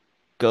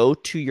 go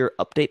to your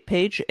update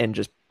page, and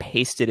just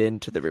paste it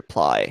into the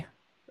reply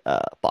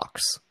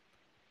box.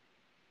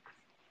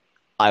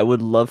 I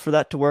would love for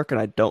that to work, and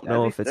I don't That'd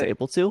know be if it's sick.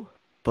 able to,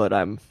 but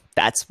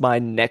that's my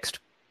next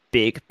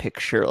big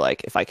picture.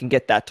 Like, if I can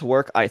get that to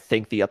work, I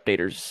think the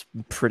updater's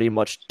pretty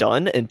much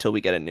done until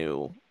we get a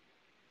new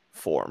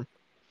form.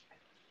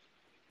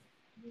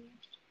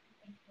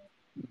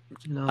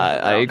 No,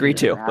 I Yeah, agree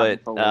it's yeah. gonna too, happen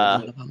but for a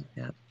little bit.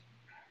 Yeah,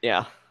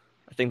 yeah,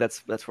 I think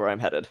that's where I'm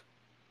headed.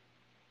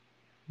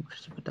 we're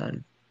super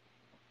done.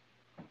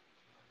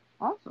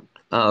 Awesome.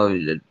 Oh,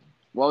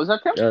 What was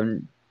that,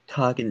 Tim?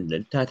 talking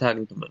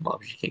to my mom.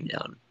 She came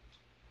down.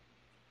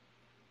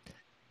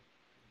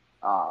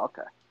 Oh,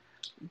 okay.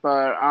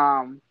 But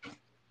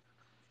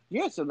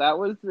yeah. So that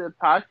was the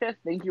podcast.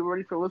 Thank you,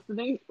 everybody, for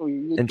listening. We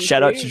really And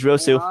shout out to appreciate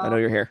it, and Jirosu. I know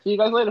you're here. see you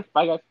guys later.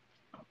 Bye, guys.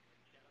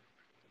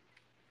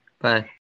 Bye.